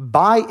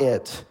by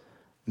it,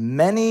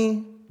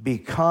 many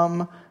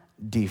become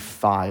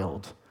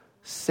defiled.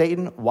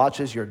 Satan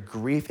watches your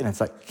grief, and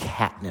it's like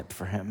catnip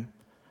for him.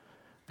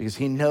 Because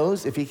he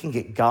knows if he can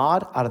get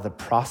God out of the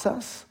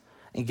process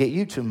and get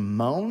you to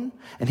moan,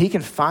 and he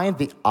can find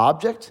the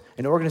object,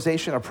 an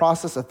organization, a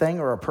process, a thing,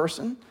 or a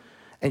person,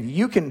 and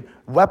you can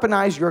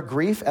weaponize your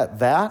grief at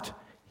that,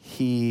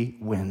 he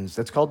wins.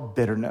 That's called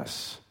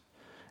bitterness.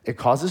 It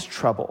causes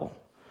trouble,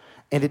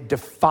 and it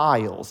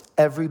defiles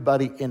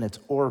everybody in its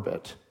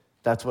orbit.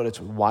 That's what it's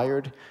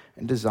wired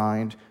and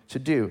designed to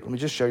do. Let me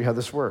just show you how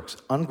this works.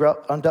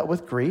 Undealt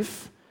with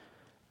grief,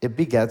 it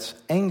begets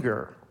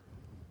anger,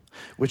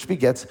 which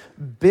begets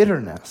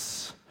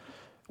bitterness,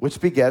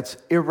 which begets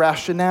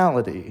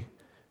irrationality,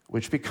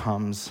 which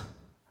becomes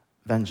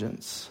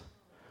vengeance.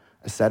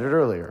 I said it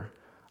earlier.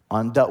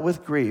 Undealt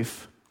with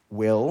grief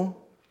will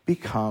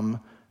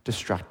become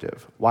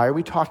destructive. Why are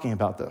we talking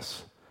about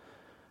this?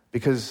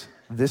 Because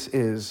this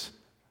is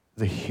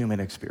the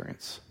human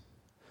experience.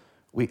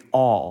 We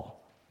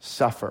all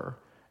suffer.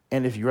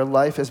 And if your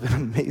life has been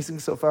amazing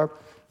so far,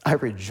 I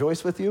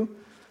rejoice with you.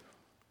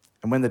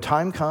 And when the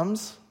time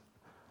comes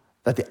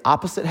that the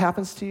opposite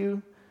happens to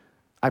you,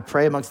 I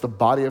pray amongst the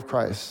body of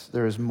Christ,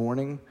 there is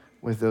mourning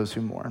with those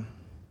who mourn.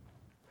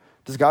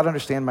 Does God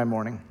understand my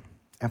mourning?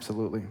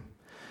 Absolutely.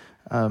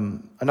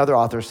 Another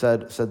author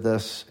said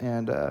this,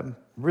 and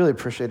really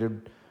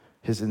appreciated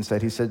his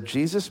insight. He said,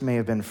 Jesus may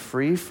have been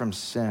free from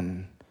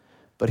sin,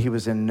 but he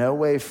was in no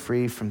way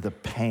free from the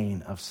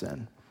pain of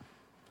sin.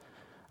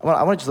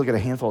 I want to just look at a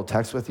handful of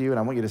texts with you, and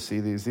I want you to see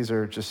these. These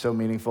are just so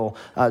meaningful.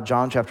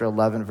 John chapter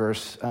 11,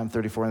 verse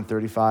 34 and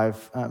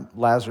 35,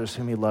 Lazarus,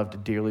 whom he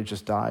loved dearly,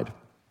 just died.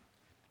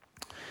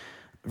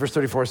 Verse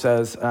 34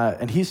 says,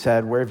 and he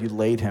said, where have you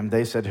laid him?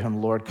 They said to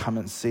him, Lord, come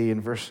and see.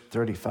 In verse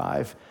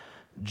 35,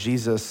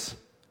 Jesus,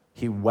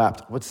 he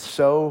wept. What's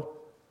so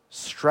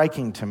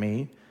striking to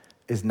me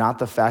is not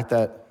the fact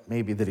that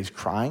maybe that he's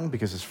crying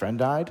because his friend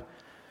died.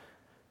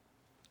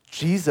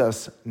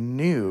 Jesus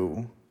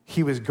knew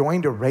he was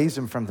going to raise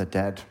him from the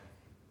dead.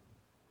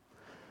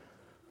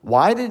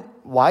 Why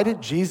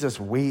did Jesus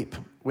weep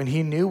when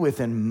he knew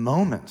within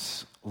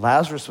moments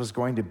Lazarus was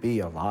going to be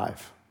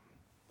alive?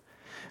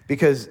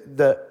 Because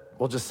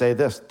we'll just say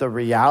this, the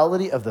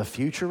reality of the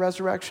future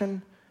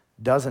resurrection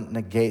doesn't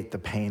negate the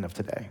pain of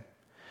today.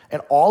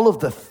 And all of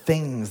the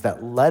things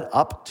that led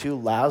up to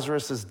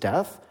Lazarus'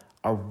 death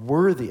are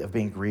worthy of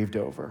being grieved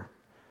over.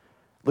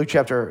 Luke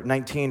chapter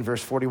 19,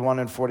 verse 41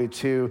 and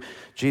 42,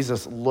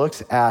 Jesus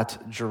looks at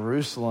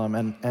Jerusalem,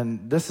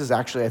 and this is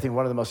actually, I think,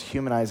 one of the most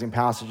humanizing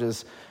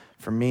passages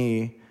for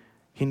me.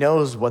 He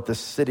knows what this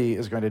city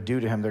is going to do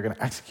to him. They're going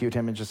to execute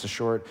him in just a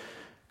short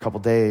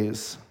couple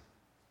days.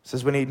 It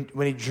says, when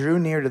he drew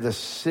near to the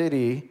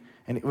city,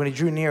 and when he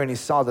drew near and he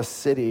saw the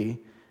city,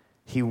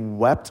 he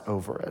wept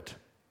over it,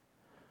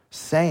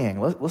 saying,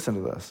 listen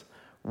to this,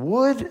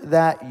 would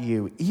that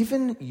you,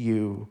 even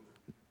you,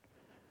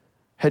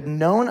 had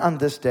known on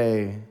this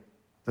day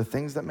the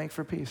things that make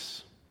for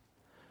peace.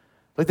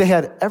 Like they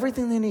had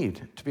everything they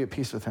need to be at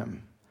peace with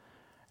him.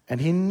 And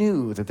he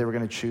knew that they were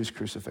going to choose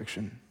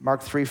crucifixion.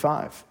 Mark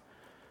 3:5.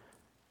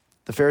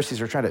 The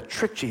Pharisees are trying to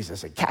trick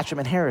Jesus and catch him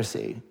in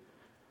heresy.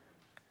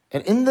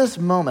 And in this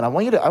moment, I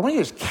want you to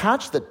just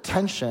catch the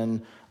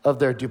tension of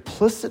their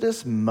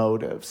duplicitous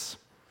motives.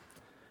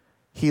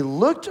 He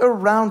looked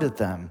around at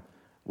them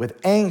with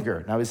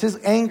anger. Now, is his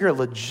anger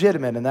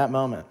legitimate in that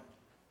moment?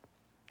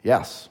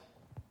 Yes.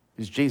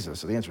 He's Jesus,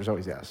 so the answer is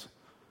always yes.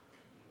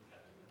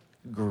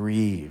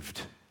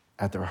 Grieved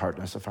at their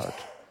hardness of heart.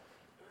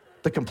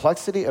 The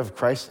complexity of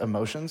Christ's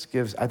emotions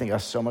gives, I think,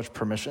 us so much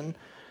permission.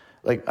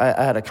 Like,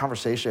 I had a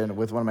conversation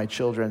with one of my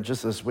children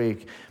just this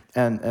week,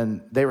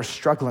 and they were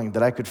struggling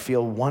that I could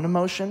feel one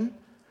emotion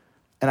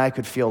and I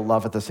could feel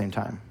love at the same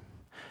time.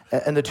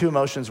 And the two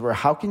emotions were,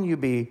 how can you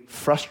be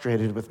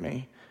frustrated with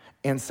me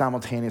and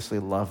simultaneously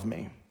love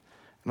me?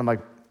 And I'm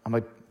like,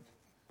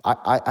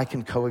 I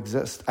can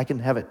coexist. I can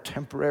have a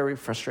temporary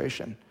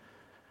frustration,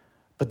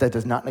 but that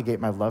does not negate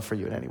my love for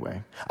you in any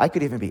way. I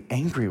could even be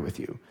angry with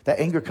you. That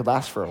anger could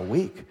last for a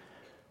week,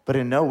 but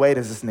in no way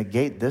does this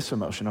negate this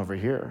emotion over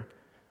here.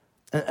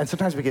 And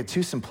sometimes we get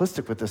too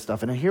simplistic with this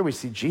stuff. And here we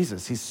see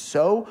Jesus. He's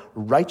so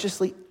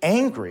righteously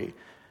angry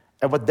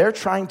at what they're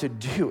trying to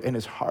do, and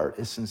his heart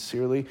is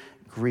sincerely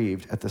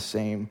grieved at the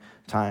same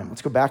time.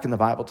 Let's go back in the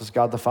Bible. Does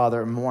God the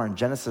Father mourn?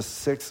 Genesis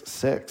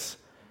 6:6.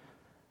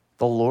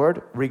 The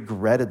Lord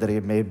regretted that he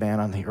had made man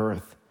on the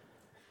earth,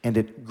 and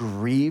it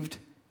grieved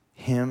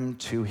him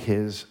to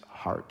his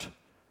heart.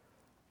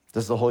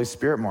 Does the Holy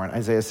Spirit mourn?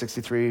 Isaiah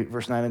 63,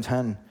 verse 9 and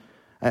 10.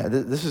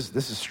 This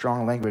is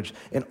strong language.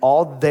 In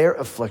all their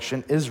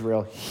affliction,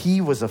 Israel,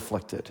 he was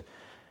afflicted.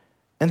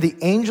 And the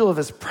angel of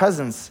his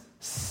presence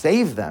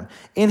saved them.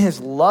 In his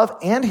love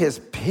and his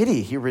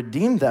pity, he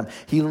redeemed them.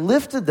 He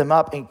lifted them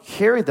up and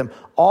carried them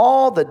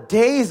all the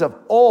days of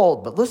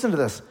old. But listen to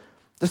this.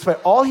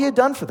 Despite all he had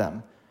done for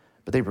them,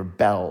 but they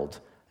rebelled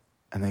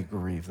and they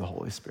grieved the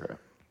Holy Spirit.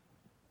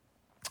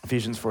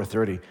 Ephesians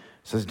 4:30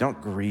 says,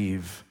 don't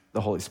grieve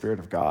the Holy Spirit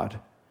of God,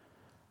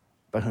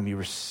 by whom you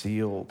were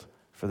sealed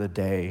for the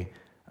day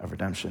of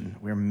redemption.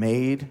 We're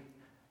made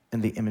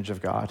in the image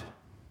of God.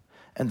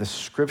 And the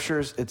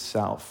scriptures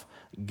itself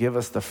give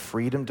us the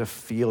freedom to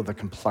feel the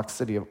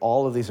complexity of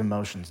all of these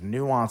emotions,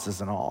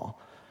 nuances and all,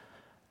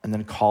 and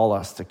then call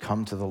us to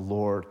come to the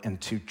Lord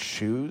and to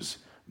choose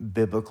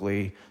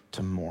biblically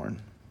to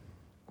mourn.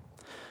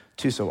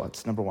 Two so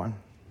whats. Number one,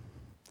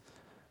 I'm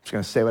just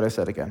going to say what I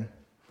said again.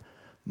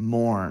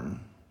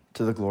 Mourn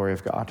to the glory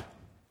of God.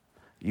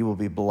 You will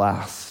be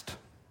blessed.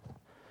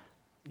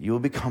 You will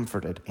be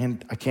comforted.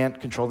 And I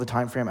can't control the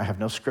time frame. I have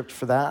no script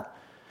for that.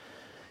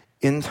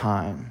 In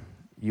time,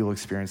 you will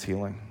experience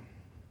healing.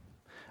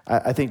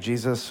 I think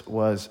Jesus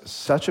was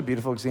such a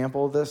beautiful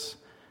example of this.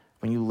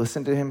 When you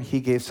listen to him, he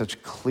gave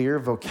such clear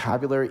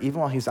vocabulary.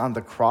 Even while he's on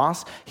the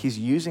cross, he's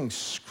using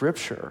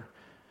scripture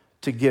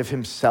to give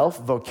himself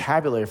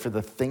vocabulary for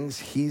the things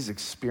he's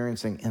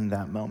experiencing in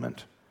that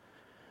moment.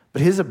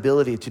 But his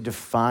ability to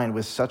define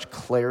with such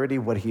clarity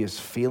what he is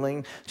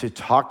feeling, to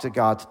talk to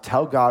God, to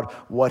tell God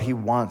what he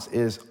wants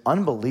is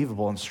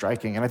unbelievable and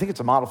striking. And I think it's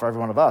a model for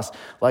every one of us.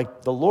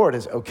 Like, the Lord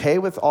is okay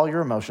with all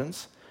your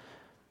emotions.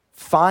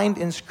 Find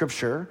in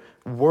Scripture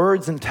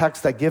words and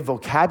texts that give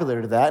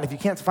vocabulary to that. And if you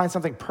can't find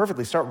something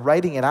perfectly, start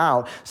writing it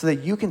out so that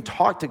you can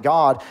talk to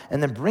God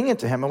and then bring it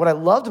to him. And what I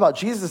loved about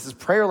Jesus'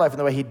 prayer life and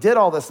the way he did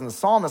all this in the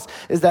psalmist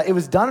is that it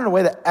was done in a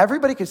way that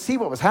everybody could see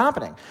what was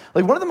happening.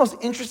 Like one of the most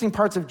interesting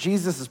parts of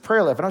Jesus'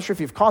 prayer life, I'm not sure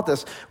if you've caught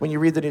this when you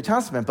read the New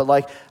Testament, but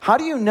like, how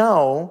do you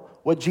know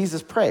what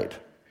Jesus prayed?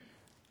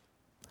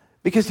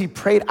 Because he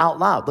prayed out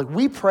loud. Like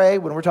we pray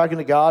when we're talking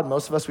to God,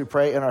 most of us, we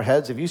pray in our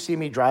heads. If you see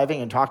me driving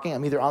and talking,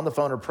 I'm either on the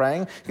phone or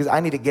praying because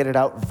I need to get it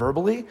out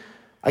verbally.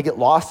 I get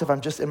lost if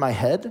I'm just in my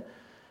head.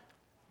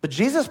 But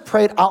Jesus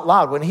prayed out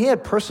loud. When he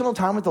had personal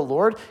time with the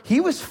Lord, he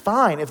was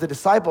fine if the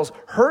disciples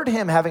heard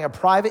him having a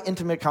private,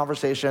 intimate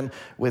conversation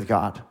with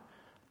God.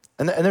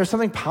 And there's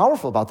something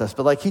powerful about this,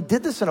 but like he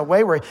did this in a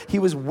way where he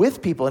was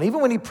with people. And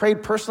even when he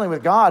prayed personally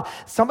with God,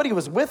 somebody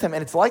was with him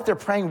and it's like they're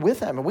praying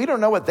with him. And we don't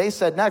know what they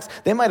said next.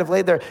 They might have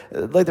laid their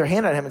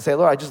hand on him and say,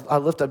 Lord, I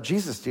lift up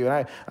Jesus to you.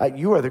 And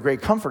you are the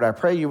great comforter. I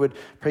pray you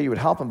would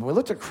help him. But we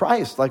looked at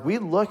Christ, like we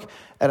look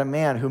at a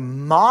man who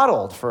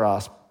modeled for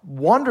us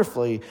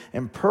wonderfully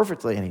and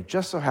perfectly. And he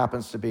just so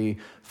happens to be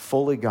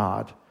fully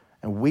God.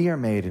 And we are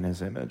made in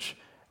his image.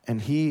 And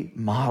he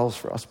models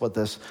for us what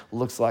this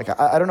looks like.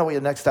 I don't know what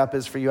your next step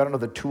is for you. I don't know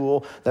the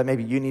tool that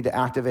maybe you need to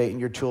activate in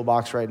your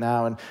toolbox right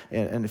now.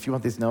 And if you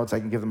want these notes,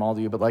 I can give them all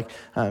to you. But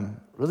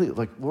really,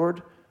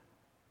 Lord,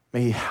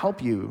 may he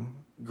help you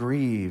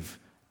grieve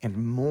and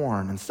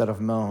mourn instead of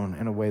moan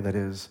in a way that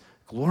is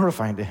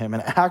glorifying to him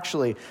and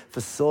actually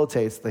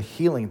facilitates the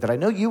healing that I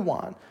know you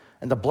want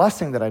and the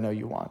blessing that I know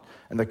you want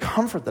and the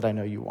comfort that I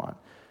know you want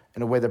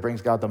in a way that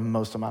brings God the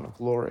most amount of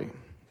glory.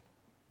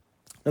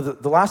 Now,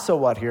 the last so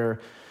what here,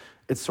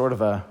 it's sort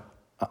of an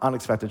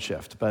unexpected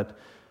shift, but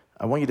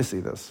I want you to see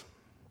this.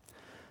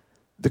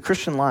 The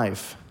Christian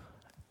life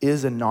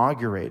is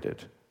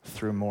inaugurated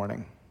through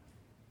mourning.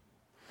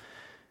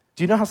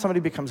 Do you know how somebody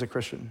becomes a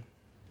Christian?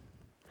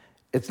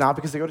 It's not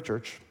because they go to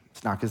church.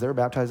 It's not because they were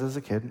baptized as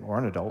a kid or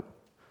an adult.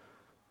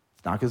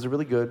 It's not because they're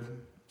really good.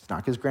 It's not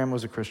because grandma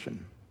was a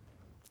Christian.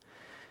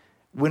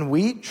 When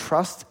we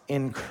trust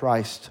in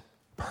Christ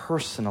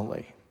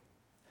personally,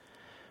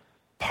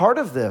 part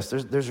of this,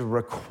 there's a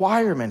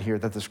requirement here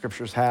that the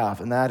scriptures have,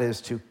 and that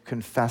is to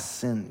confess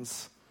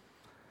sins.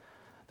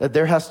 That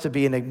there has to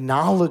be an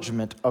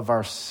acknowledgement of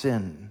our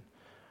sin.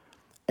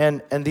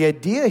 And the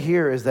idea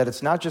here is that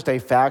it's not just a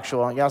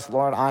factual, yes,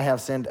 Lord, I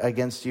have sinned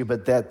against you,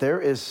 but that there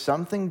is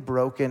something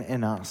broken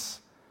in us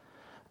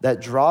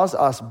that draws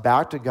us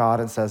back to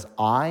God and says,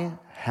 I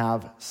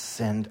have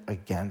sinned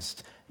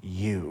against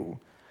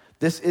you.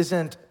 This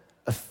isn't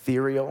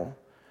ethereal,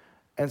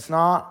 and it's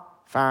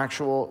not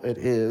factual,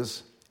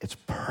 it's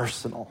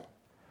personal.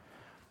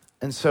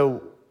 And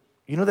so,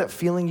 you know that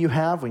feeling you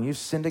have when you've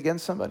sinned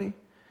against somebody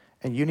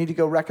and you need to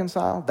go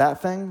reconcile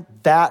that thing?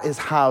 That is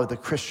how the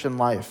Christian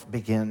life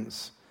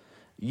begins.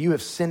 You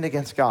have sinned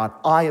against God.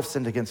 I have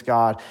sinned against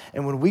God.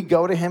 And when we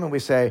go to him and we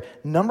say,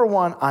 number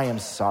one, I am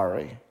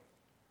sorry.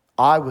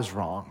 I was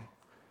wrong.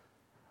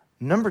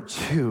 Number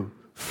two,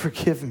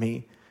 forgive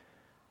me.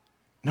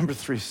 Number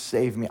three,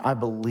 save me. I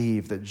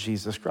believe that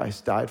Jesus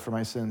Christ died for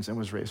my sins and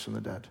was raised from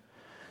the dead.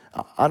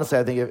 Honestly,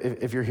 I think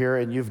if you're here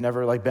and you've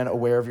never been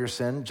aware of your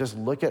sin, just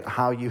look at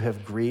how you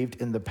have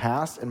grieved in the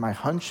past. And my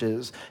hunch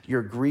is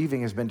your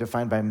grieving has been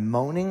defined by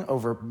moaning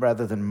over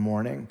rather than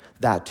mourning.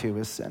 That too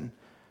is sin.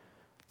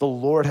 The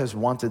Lord has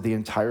wanted the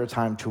entire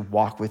time to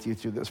walk with you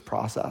through this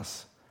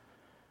process.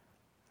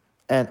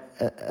 And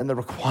the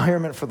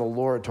requirement for the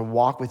Lord to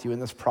walk with you in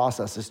this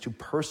process is to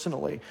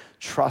personally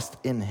trust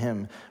in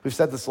him. We've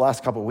said this the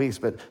last couple of weeks,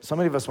 but so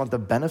many of us want the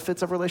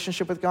benefits of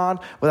relationship with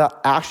God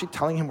without actually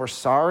telling him we're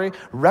sorry,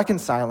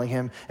 reconciling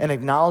him, and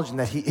acknowledging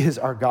that he is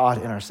our God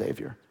and our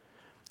Savior.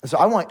 And so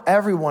I want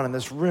everyone in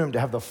this room to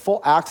have the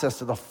full access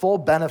to the full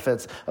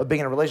benefits of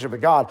being in a relationship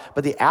with God,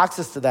 but the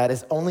access to that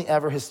is only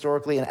ever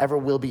historically and ever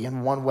will be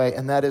in one way,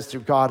 and that is through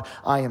God.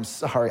 I am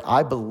sorry.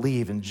 I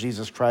believe in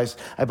Jesus Christ.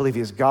 I believe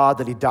he is God,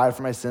 that he died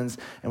for my sins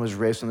and was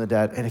raised from the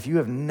dead. And if you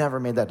have never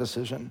made that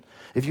decision,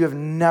 if you have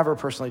never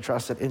personally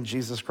trusted in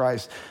Jesus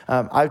Christ,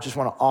 I just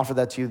want to offer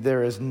that to you.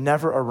 There is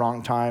never a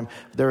wrong time.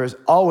 There is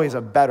always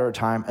a better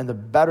time, and the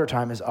better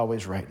time is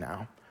always right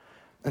now.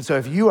 And so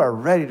if you are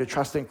ready to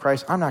trust in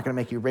Christ, I'm not going to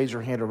make you raise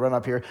your hand or run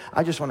up here.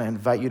 I just want to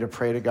invite you to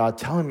pray to God.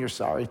 Tell him you're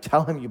sorry.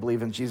 Tell him you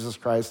believe in Jesus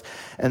Christ.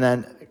 And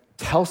then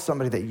tell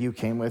somebody that you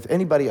came with.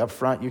 Anybody up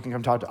front, you can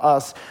come talk to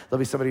us. There'll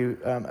be somebody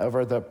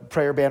over the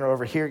prayer banner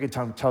over here. You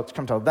can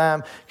come tell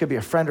them. It could be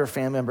a friend or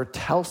family member.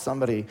 Tell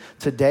somebody,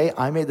 today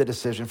I made the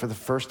decision for the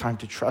first time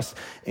to trust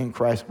in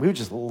Christ. We would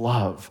just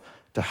love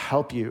to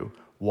help you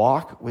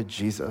walk with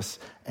Jesus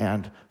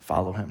and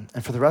follow him.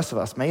 And for the rest of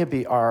us, may it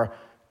be our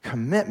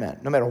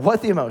commitment, no matter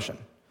what the emotion,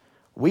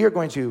 we are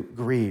going to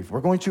grieve. We're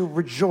going to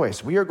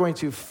rejoice. We are going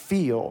to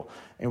feel,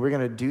 and we're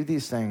going to do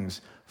these things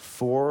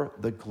for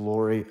the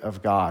glory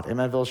of God.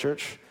 Amen, Village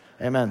Church?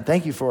 Amen.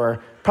 Thank you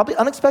for, probably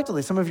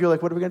unexpectedly, some of you are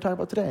like, what are we going to talk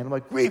about today? And I'm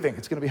like, grieving.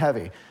 It's going to be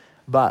heavy.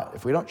 But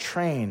if we don't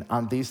train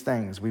on these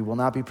things, we will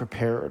not be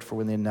prepared for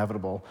when the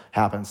inevitable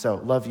happens.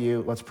 So love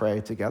you. Let's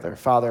pray together.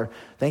 Father,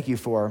 thank you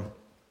for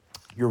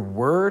Your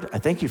word, I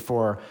thank you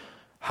for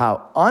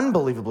how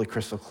unbelievably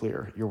crystal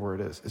clear your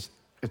word is.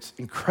 It's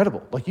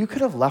incredible. Like, you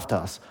could have left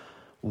us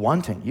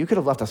wanting. You could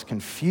have left us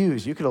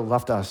confused. You could have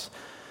left us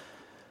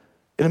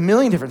in a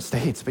million different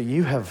states, but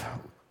you have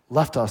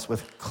left us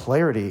with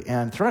clarity.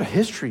 And throughout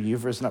history,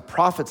 you've risen up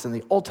prophets in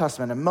the Old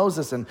Testament and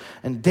Moses and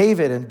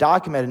David and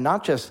documented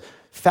not just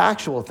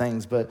factual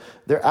things, but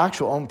their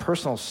actual own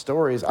personal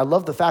stories. I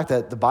love the fact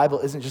that the Bible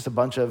isn't just a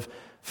bunch of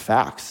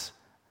facts.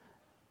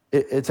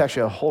 It's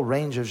actually a whole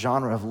range of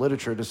genre of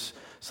literature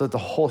so that the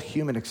whole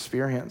human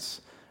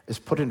experience is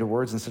put into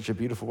words in such a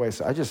beautiful way.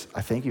 So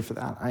I thank you for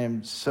that. I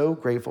am so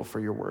grateful for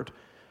your word.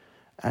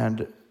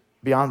 And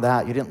beyond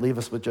that, you didn't leave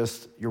us with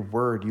just your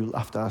word. You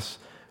left us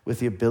with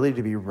the ability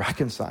to be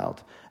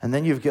reconciled. And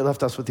then you've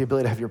left us with the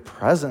ability to have your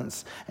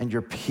presence and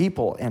your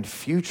people and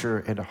future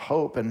and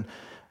hope. And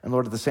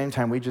Lord, at the same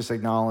time, we just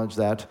acknowledge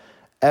that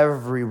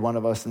every one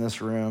of us in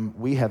this room,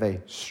 we have a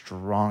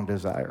strong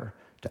desire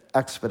to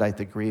expedite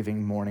the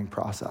grieving mourning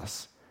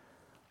process.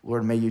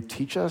 Lord, may you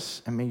teach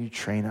us and may you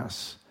train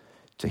us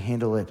to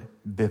handle it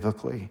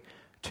biblically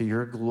to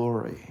your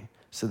glory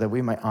so that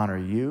we might honor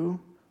you,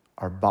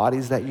 our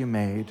bodies that you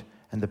made,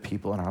 and the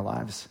people in our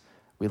lives.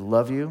 We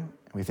love you,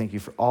 and we thank you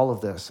for all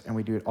of this, and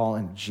we do it all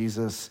in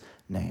Jesus'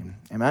 name.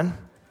 Amen?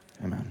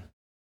 Amen.